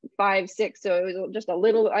about 5'6", so it was just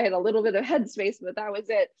I had a little bit of headspace, but that was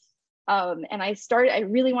it. And I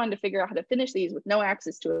really wanted to figure out how to finish these with no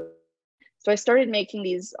access to it. So I started making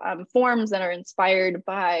these forms that are inspired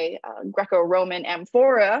by Greco-Roman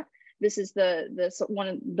amphora. This is one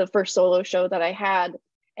of the first solo show that I had,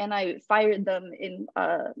 and I fired them in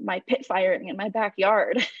my pit firing in my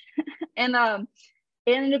backyard. And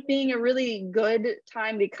it ended up being a really good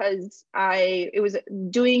time because it was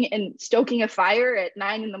doing and stoking a fire at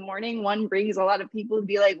 9 in the morning. One brings a lot of people to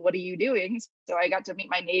be like, what are you doing? So I got to meet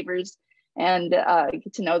my neighbors and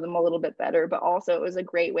get to know them a little bit better. But also it was a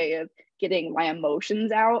great way of getting my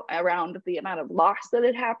emotions out around the amount of loss that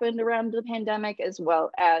had happened around the pandemic, as well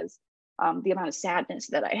as the amount of sadness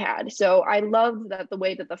that I had. So I loved that the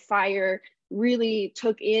way that the fire really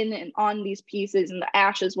took in and on these pieces, and the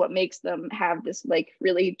ash is what makes them have this like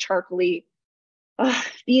really charcoaly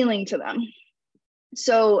feeling to them.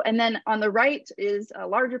 So, and then on the right is a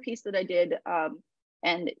larger piece that I did,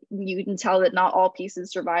 and you can tell that not all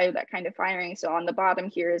pieces survive that kind of firing. So on the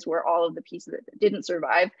bottom here is where all of the pieces that didn't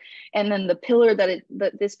survive, and then the pillar that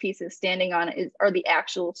this piece is standing on are the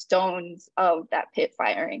actual stones of that pit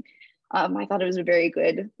firing. I thought it was a very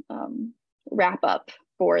good wrap up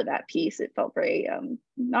for that piece. It felt very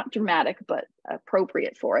not dramatic, but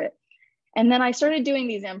appropriate for it. And then I started doing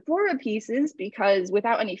these amphora pieces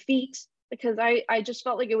without any feet, because I just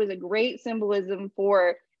felt like it was a great symbolism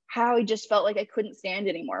for how I just felt like I couldn't stand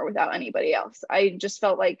anymore without anybody else. I just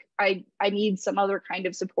felt like I need some other kind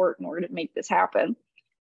of support in order to make this happen.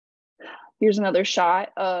 Here's another shot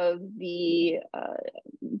of the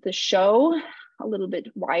show, a little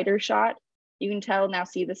bit wider shot. You can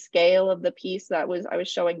see the scale of the piece that I was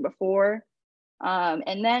showing before.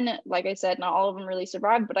 And then, like I said, not all of them really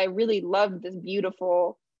survived, but I really loved this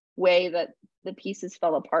beautiful way that the pieces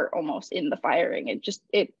fell apart almost in the firing.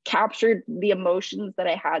 It captured the emotions that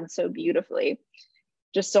I had so beautifully.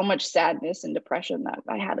 Just so much sadness and depression that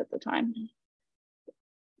I had at the time.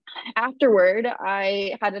 Afterward,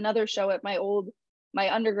 I had another show at my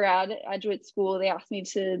undergraduate school. They asked me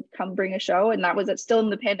to come bring a show, and that was still in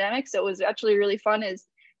the pandemic. So it was actually really fun.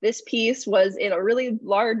 This piece was in a really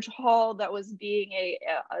large hall that was being a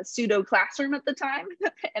pseudo classroom at the time.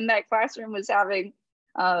 And that classroom was having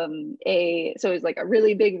so it was like a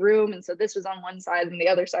really big room. And so this was on one side and the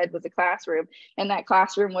other side was a classroom. And that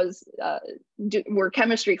classroom were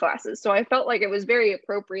chemistry classes. So I felt like it was very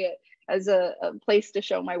appropriate as a place to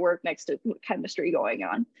show my work next to chemistry going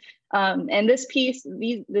on. And this piece,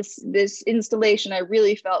 this installation, I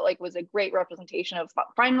really felt like was a great representation of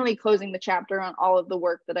finally closing the chapter on all of the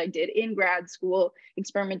work that I did in grad school,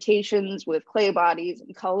 experimentations with clay bodies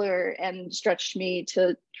and color, and stretched me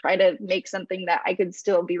to try to make something that I could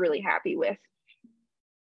still be really happy with.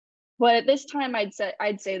 But at this time, I'd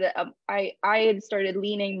say that I had started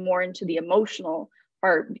leaning more into the emotional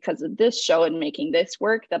part because of this show and making this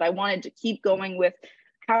work, that I wanted to keep going with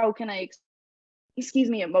how can I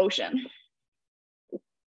emotion.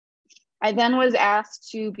 I then was asked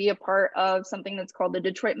to be a part of something that's called the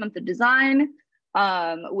Detroit Month of Design,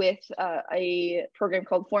 with a program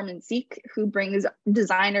called Form and Seek, who brings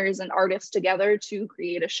designers and artists together to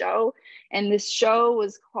create a show. And this show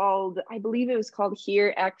was called, I believe it was called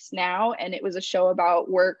Here X Now, and it was a show about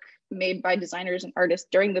work made by designers and artists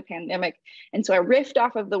during the pandemic. And so I riffed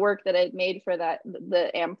off of the work that I'd made for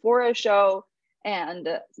the Amphora show, and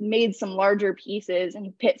made some larger pieces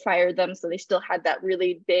and pit fired them so they still had that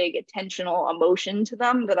really big attentional emotion to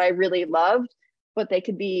them that I really loved, but they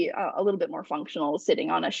could be a little bit more functional sitting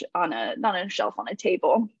on not on a shelf, on a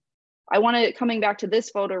table. I wanted, coming back to this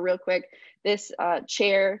photo real quick, this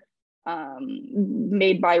chair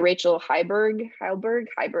made by Rachel Heibel,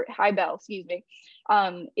 excuse me,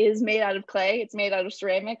 is made out of clay. It's made out of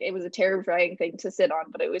ceramic. It was a terrifying thing to sit on,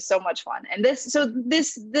 but it was so much fun. And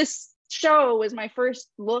this show was my first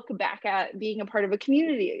look back at being a part of a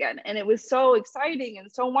community again. And it was so exciting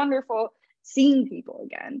and so wonderful seeing people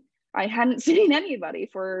again. I hadn't seen anybody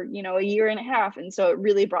for, a year and a half. And so it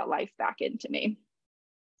really brought life back into me.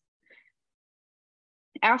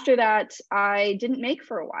 After that, I didn't make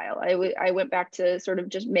for a while. I went back to sort of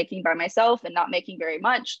just making by myself and not making very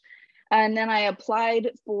much. And then I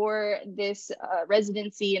applied for this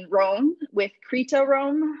residency in Rome with Creta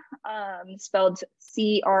Rome, spelled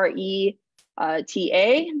Creta,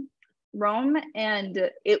 Rome.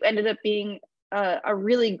 And it ended up being a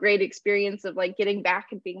really great experience of like getting back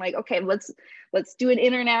and being like, okay, let's do an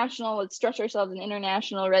international, let's stretch ourselves an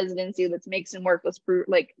international residency, let's make some work, let's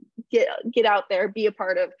get out there, be a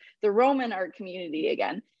part of the Roman art community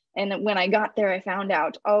again. And when I got there, I found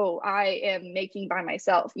out, oh, I am making by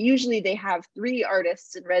myself. Usually they have 3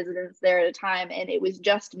 artists in residence there at a time, and it was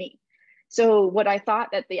just me. So what I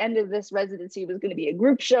thought at the end of this residency was going to be a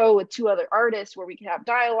group show with 2 other artists where we could have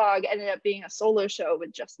dialogue, ended up being a solo show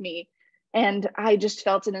with just me. And I just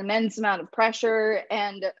felt an immense amount of pressure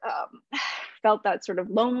and felt that sort of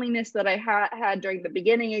loneliness that I had during the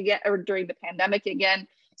beginning again, or during the pandemic again.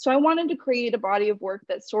 So I wanted to create a body of work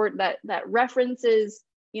that references,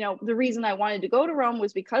 the reason I wanted to go to Rome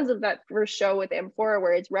was because of that first show with Amphora,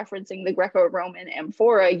 where it's referencing the Greco-Roman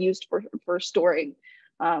amphora used for storing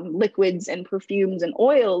liquids and perfumes and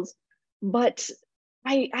oils. But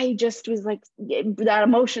I just was like, that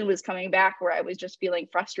emotion was coming back where I was just feeling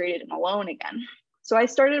frustrated and alone again. So I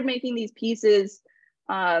started making these pieces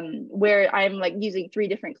where I'm like using 3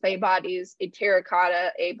 different clay bodies, a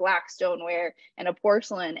terracotta, a black stoneware, and a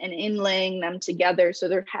porcelain, and inlaying them together so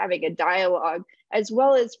they're having a dialogue. As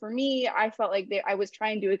well as for me, I felt like I was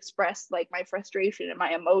trying to express like my frustration and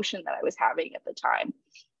my emotion that I was having at the time.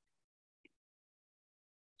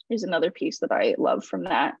 Here's another piece that I love from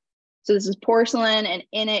that. So this is porcelain, and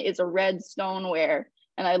in it is a red stoneware.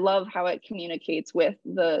 And I love how it communicates with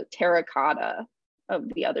the terracotta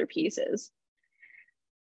of the other pieces.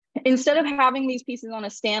 Instead of having these pieces on a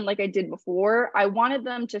stand like I did before, I wanted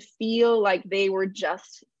them to feel like they were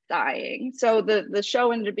just dying. So the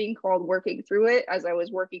show ended up being called Working Through It, as I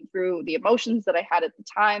was working through the emotions that I had at the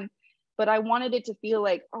time. But I wanted it to feel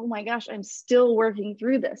like, oh my gosh, I'm still working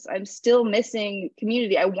through this. I'm still missing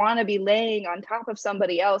community. I want to be laying on top of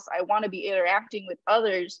somebody else. I want to be interacting with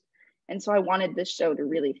others. And so I wanted this show to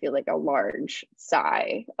really feel like a large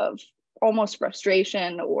sigh of almost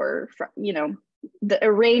frustration, or,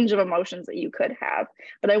 a range of emotions that you could have.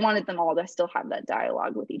 But I wanted them all to still have that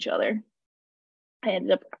dialogue with each other. I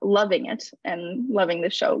ended up loving it and loving the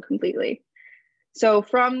show completely. So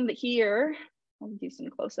from here, I'll do some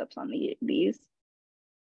close-ups on these.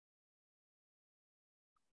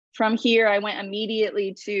 From here, I went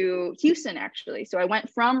immediately to Houston, actually. So I went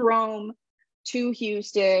from Rome to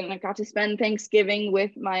Houston. I got to spend Thanksgiving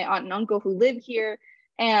with my aunt and uncle who live here,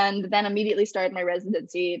 and then immediately started my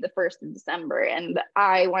residency the 1st of December. And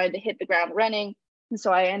I wanted to hit the ground running. And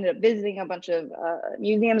so I ended up visiting a bunch of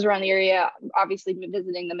museums around the area, obviously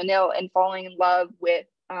visiting the Manil, and falling in love with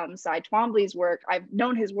Cy Twombly's work. I've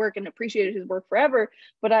known his work and appreciated his work forever,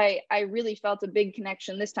 but I really felt a big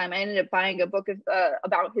connection this time. I ended up buying a book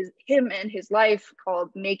about him and his life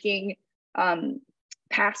called Making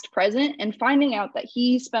Past Present, and finding out that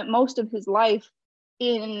he spent most of his life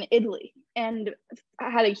in Italy and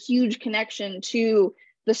had a huge connection to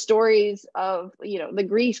the stories of, the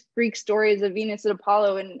Greek stories of Venus and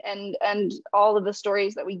Apollo, and all of the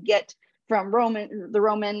stories that we get from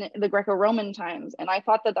the Greco-Roman times. And I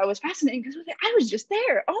thought that was fascinating because I was just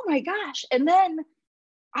there. Oh my gosh. And then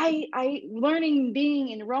being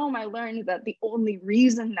in Rome, I learned that the only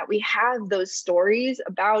reason that we have those stories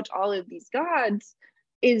about all of these gods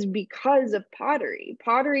is because of pottery.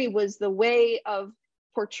 Pottery was the way of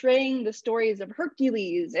portraying the stories of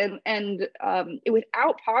Hercules, and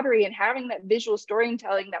without pottery and having that visual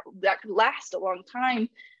storytelling that could last a long time,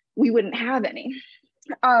 we wouldn't have any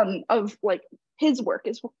of like his work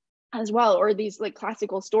as well, or these like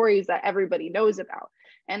classical stories that everybody knows about.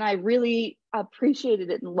 And I really appreciated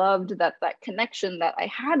it and loved that connection that I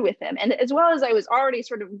had with him. And as well as I was already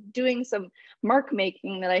sort of doing some mark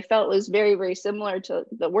making that I felt was very, very similar to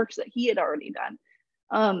the works that he had already done.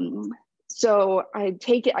 So I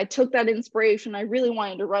took that inspiration. I really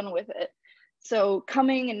wanted to run with it. So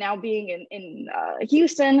coming and now being in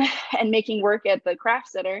Houston and making work at the Craft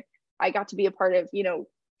Center, I got to be a part of,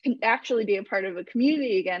 actually be a part of a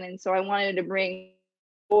community again. And so I wanted to bring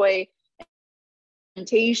joy,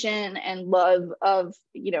 presentation, and love of,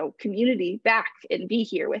 community back and be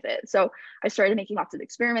here with it. So I started making lots of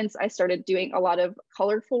experiments. I started doing a lot of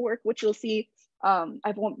colorful work, which you'll see.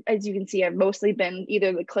 As you can see, I've mostly been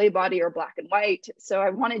either the clay body or black and white. So I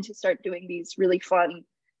wanted to start doing these really fun,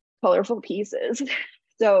 colorful pieces.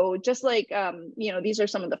 So just like, these are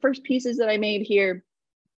some of the first pieces that I made here.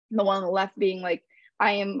 The one on the left being like,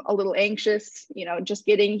 I am a little anxious, just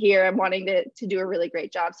getting here. I'm wanting to do a really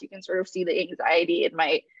great job. So you can sort of see the anxiety in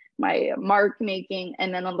my mark making.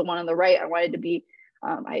 And then on the one on the right, I wanted to be,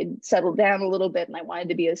 I had settled down a little bit and I wanted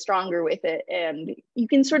to be stronger with it. And you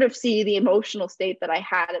can sort of see the emotional state that I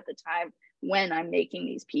had at the time when I'm making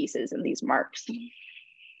these pieces and these marks.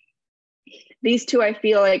 These two I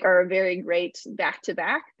feel like are a very great back to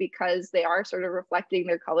back because they are sort of reflecting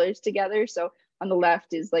their colors together. So on the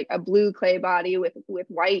left is like a blue clay body with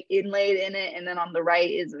white inlaid in it. And then on the right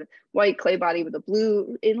is a white clay body with a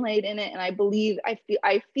blue inlaid in it. And I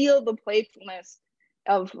feel the playfulness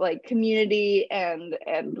of like community and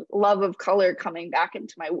love of color coming back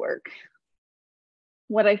into my work.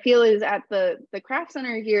 What I feel is at the Craft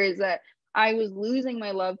Center here is that I was losing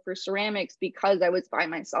my love for ceramics because I was by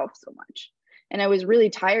myself so much. And I was really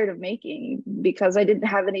tired of making because I didn't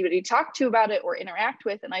have anybody to talk to about it or interact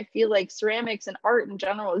with. And I feel like ceramics and art in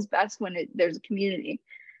general is best when there's a community.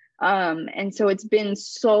 And so it's been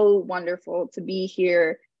so wonderful to be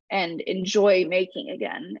here and enjoy making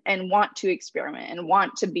again and want to experiment and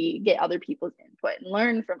want to get other people's input and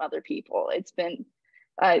learn from other people. It's been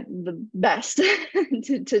the best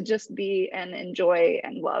to just be and enjoy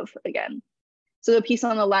and love again. So the piece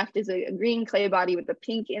on the left is a green clay body with a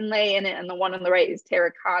pink inlay in it, and the one on the right is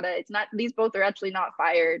terracotta. It's not; these both are actually not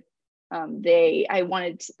fired. They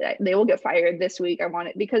will get fired this week.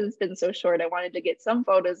 Because it's been so short. I wanted to get some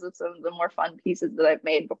photos of some of the more fun pieces that I've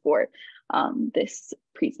made before this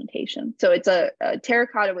presentation. So it's a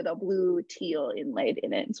terracotta with a blue teal inlaid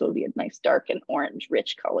in it, so it'll be a nice dark and orange,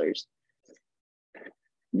 rich colors.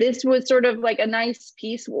 This was sort of like a nice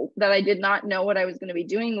piece that I did not know what I was going to be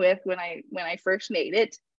doing with when I first made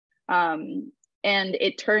it. And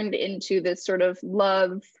it turned into this sort of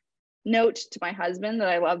love note to my husband that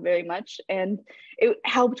I love very much. And it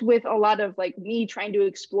helped with a lot of like me trying to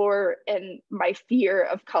explore and my fear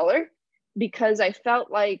of color, because I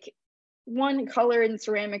felt like one, color in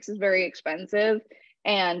ceramics is very expensive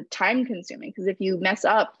and time consuming, because if you mess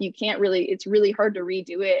up, it's really hard to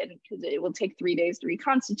redo it, and because it will take 3 days to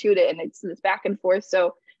reconstitute it, and it's this back and forth.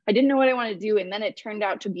 So I didn't know what I wanted to do, and then it turned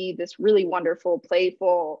out to be this really wonderful,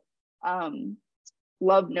 playful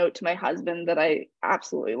love note to my husband that I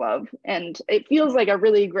absolutely love. And it feels like a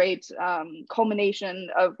really great culmination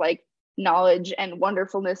of like knowledge and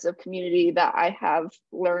wonderfulness of community that I have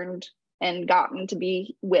learned and gotten to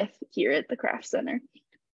be with here at the Craft Center.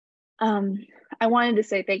 I wanted to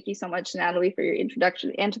say thank you so much, Natalie, for your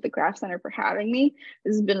introduction, and to the Craft Center for having me.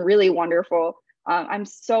 This has been really wonderful. I'm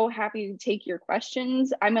so happy to take your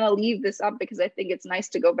questions. I'm going to leave this up because I think it's nice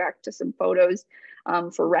to go back to some photos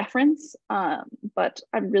for reference, but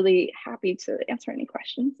I'm really happy to answer any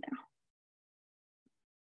questions now.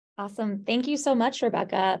 Awesome. Thank you so much,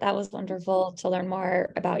 Rebekah. That was wonderful to learn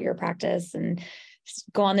more about your practice and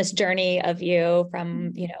go on this journey of you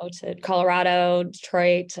from, to Colorado,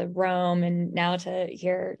 Detroit, to Rome, and now to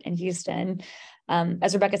here in Houston.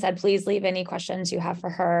 As Rebekah said, please leave any questions you have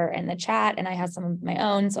for her in the chat, and I have some of my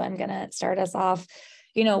own, so I'm going to start us off.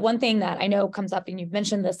 One thing that I know comes up, and you've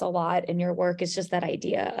mentioned this a lot in your work, is just that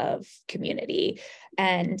idea of community.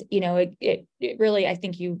 And, it really, I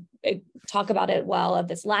think you talk about it well, of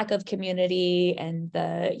this lack of community and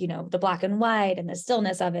the black and white and the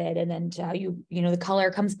stillness of it. And then how the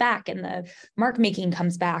color comes back and the mark making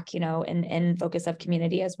comes back, and focus of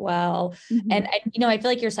community as well. Mm-hmm. And, I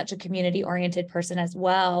feel like you're such a community oriented person as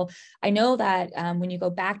well. I know that when you go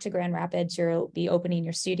back to Grand Rapids, you'll be opening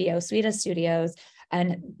your studio, Sweda Studios.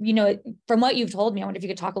 And, from what you've told me, I wonder if you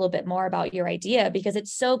could talk a little bit more about your idea, because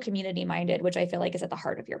it's so community minded, which I feel like is at the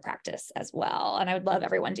heart of your practice as well. And I would love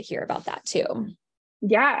everyone to hear about that too.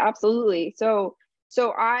 Yeah, absolutely. So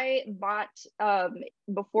So I bought,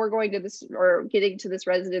 before going to this or getting to this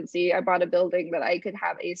residency, I bought a building that I could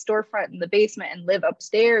have a storefront in the basement and live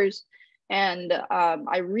upstairs. And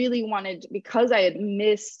I really wanted, because I had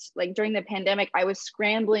missed, like during the pandemic, I was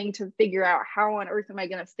scrambling to figure out how on earth am I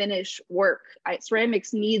going to finish work.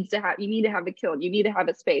 Ceramics needs to have, you need to have a kiln, you need to have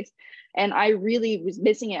a space. And I really was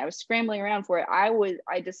missing it. I was scrambling around for it.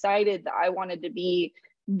 I decided that I wanted to be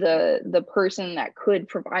the person that could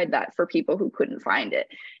provide that for people who couldn't find it.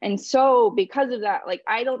 And so because of that, like,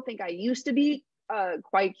 I don't think I used to be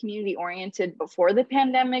quite community oriented before the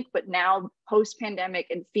pandemic, but now post pandemic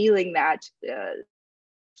and feeling that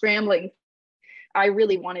scrambling, I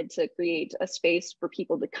really wanted to create a space for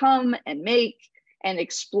people to come and make and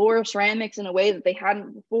explore ceramics in a way that they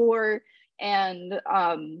hadn't before. And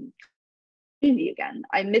again,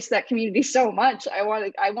 I miss that community so much. I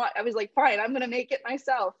was like, fine, I'm gonna make it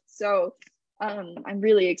myself. So I'm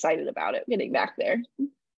really excited about it, getting back there.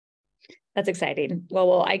 That's exciting.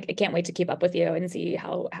 Well, I can't wait to keep up with you and see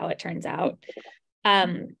how it turns out.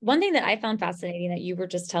 One thing that I found fascinating that you were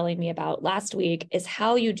just telling me about last week is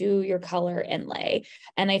how you do your color inlay.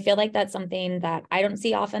 And I feel like that's something that I don't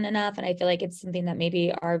see often enough. And I feel like it's something that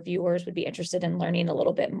maybe our viewers would be interested in learning a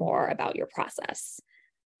little bit more about your process.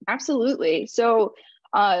 Absolutely. So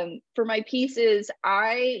for my pieces,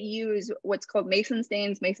 I use what's called mason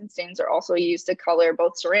stains. Mason stains are also used to color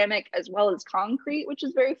both ceramic as well as concrete, which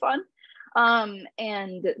is very fun. And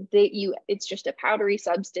it's just a powdery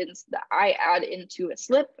substance that I add into a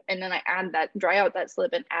slip, and then I dry out that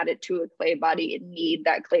slip and add it to a clay body and knead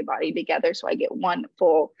that clay body together. So I get one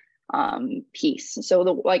full piece. So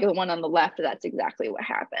the one on the left, that's exactly what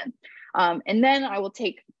happened. And then I will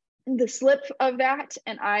take the slip of that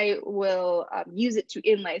and I will use it to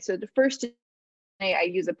inlay. So the first inlay, I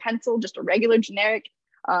use a pencil, just a regular generic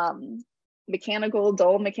dull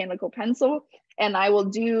mechanical pencil. And I will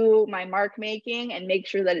do my mark making and make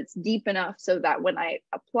sure that it's deep enough so that when I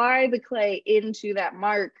apply the clay into that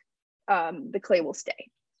mark, the clay will stay.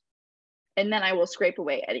 And then I will scrape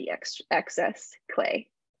away any excess clay.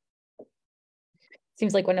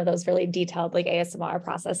 Seems like one of those really detailed like ASMR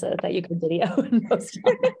processes that you can video and post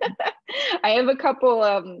on. I have a couple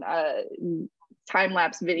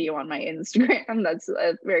time-lapse video on my Instagram. That's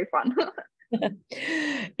very fun.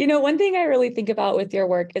 One thing I really think about with your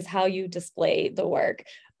work is how you display the work.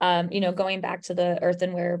 Going back to the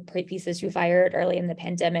earthenware pieces you fired early in the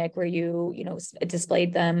pandemic, where you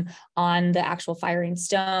displayed them on the actual firing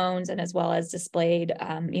stones, and as well as displayed,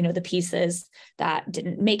 the pieces that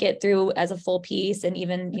didn't make it through as a full piece, and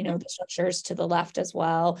even, the structures to the left as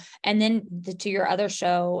well. And then to your other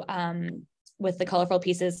show, with the colorful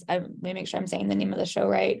pieces, let me make sure I'm saying the name of the show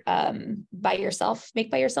right. By Yourself,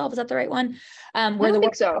 Make by Yourself, is that the right one? Where the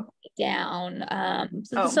work down.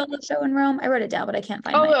 The solo show in Rome. I wrote it down, but I can't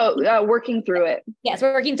find Working Through It. Yes,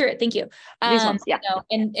 we're working through it. Thank you. These ones, yeah.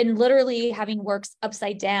 And literally having works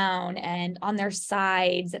upside down and on their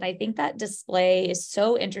sides. And I think that display is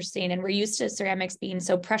so interesting. And we're used to ceramics being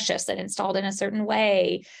so precious and installed in a certain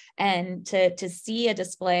way. And to see a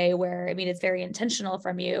display where, it's very intentional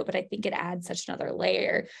from you, but I think it adds such another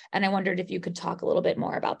layer. And I wondered if you could talk a little bit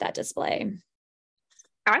more about that display.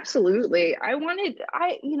 Absolutely. I've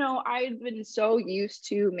been so used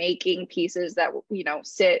to making pieces that,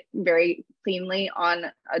 sit very cleanly on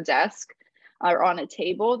a desk or on a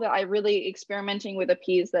table, that I really experimenting with a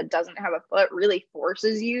piece that doesn't have a foot really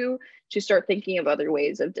forces you to start thinking of other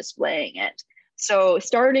ways of displaying it. So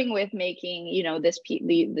starting with making,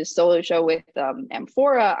 this solo show with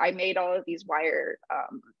Amphora, I made all of these wire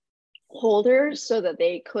holders so that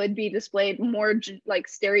they could be displayed more like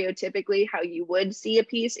stereotypically how you would see a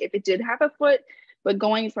piece if it did have a foot. But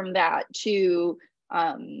going from that to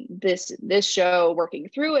this show, Working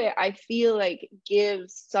Through It, I feel like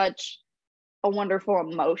gives such a wonderful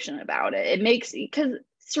emotion about it. It makes, because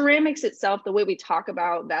ceramics itself, the way we talk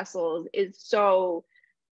about vessels is so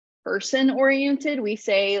person oriented. We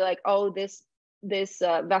say like, oh, this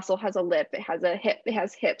vessel has a lip, it has a hip, it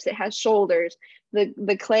has hips, it has shoulders.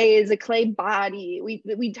 The clay is a clay body.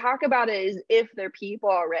 We talk about it as if they're people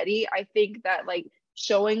already. I think that like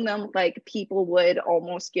showing them like people would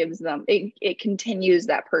almost gives them, it continues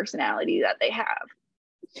that personality that they have.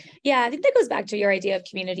 Yeah, I think that goes back to your idea of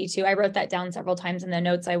community too. I wrote that down several times in the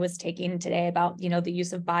notes I was taking today about, the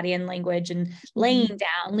use of body and language and laying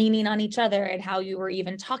down, leaning on each other, and how you were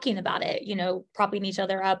even talking about it, propping each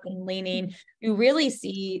other up and leaning. You really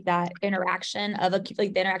see that interaction of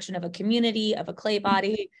the interaction of a community, of a clay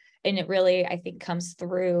body. And it really, I think, comes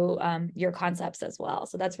through your concepts as well.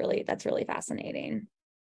 So that's really fascinating.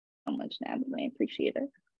 So much, Natalie. I appreciate it.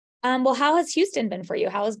 Well, how has Houston been for you?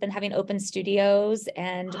 How has been having open studios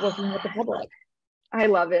and working with the public? I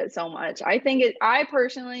love it so much. I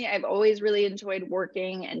personally, I've always really enjoyed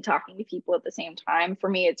working and talking to people at the same time. For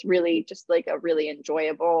me, it's really just like a really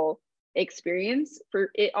enjoyable experience. For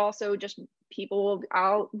it also just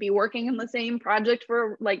I'll be working in the same project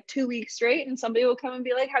for like 2 weeks straight, and somebody will come and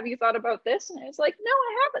be like, have you thought about this? And it's like, no,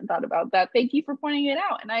 I haven't thought about that. Thank you for pointing it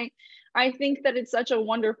out. And I think that it's such a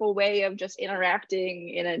wonderful way of just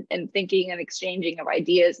interacting and thinking and exchanging of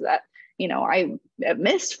ideas that, I have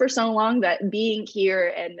missed for so long, that being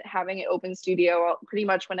here and having an open studio pretty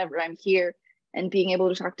much whenever I'm here and being able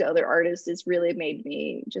to talk to other artists has really made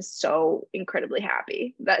me just so incredibly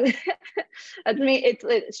happy. That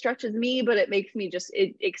it stretches me, but it makes me just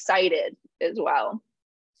excited as well.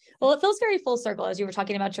 Well, it feels very full circle, as you were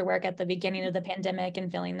talking about your work at the beginning of the pandemic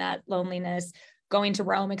and feeling that loneliness, going to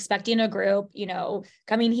Rome, expecting a group,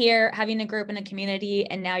 coming here, having a group in a community,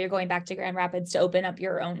 and now you're going back to Grand Rapids to open up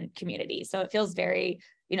your own community. So it feels very,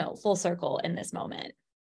 full circle in this moment.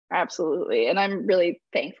 Absolutely. And I'm really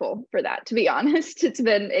thankful for that, to be honest.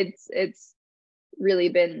 It's really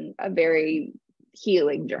been a very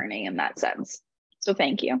healing journey in that sense. So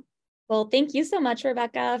thank you. Well, thank you so much,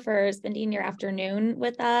 Rebekah, for spending your afternoon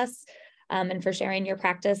with us. And for sharing your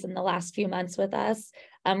practice in the last few months with us.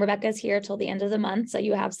 Rebekah's here till the end of the month, so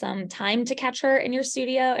you have some time to catch her in her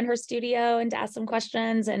studio, and to ask some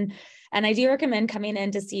questions. And I do recommend coming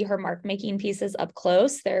in to see her mark making pieces up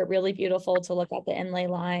close. They're really beautiful to look at the inlay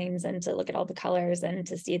lines and to look at all the colors and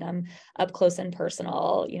to see them up close and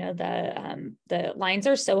personal. The lines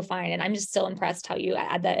are so fine, and I'm just still impressed how you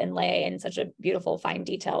add that inlay in such a beautiful, fine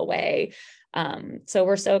detail way. So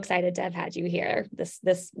we're so excited to have had you here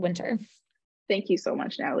this winter. Thank you so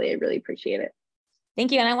much, Natalie. I really appreciate it.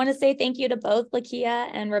 Thank you. And I want to say thank you to both Lakea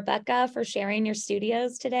and Rebekah for sharing your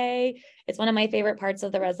studios today. It's one of my favorite parts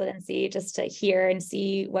of the residency, just to hear and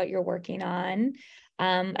see what you're working on.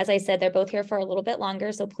 As I said, they're both here for a little bit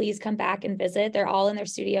longer, so please come back and visit. They're all in their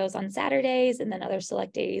studios on Saturdays and then other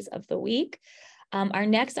select days of the week. Our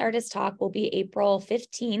next artist talk will be April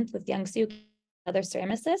 15th with Young Soo, another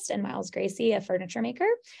ceramicist, and Miles Gracie, a furniture maker.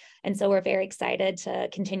 And so we're very excited to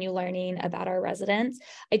continue learning about our residents.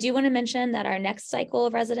 I do want to mention that our next cycle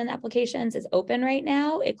of resident applications is open right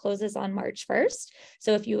now. It closes on March 1st.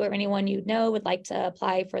 So if you or anyone you know would like to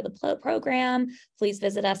apply for the program, please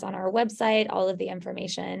visit us on our website. All of the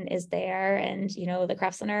information is there. And, the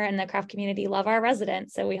Craft Center and the craft community love our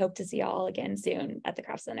residents. So we hope to see you all again soon at the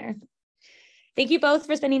Craft Center. Thank you both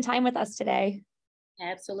for spending time with us today.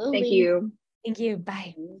 Absolutely. Thank you. Thank you.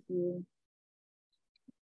 Bye. Thank you.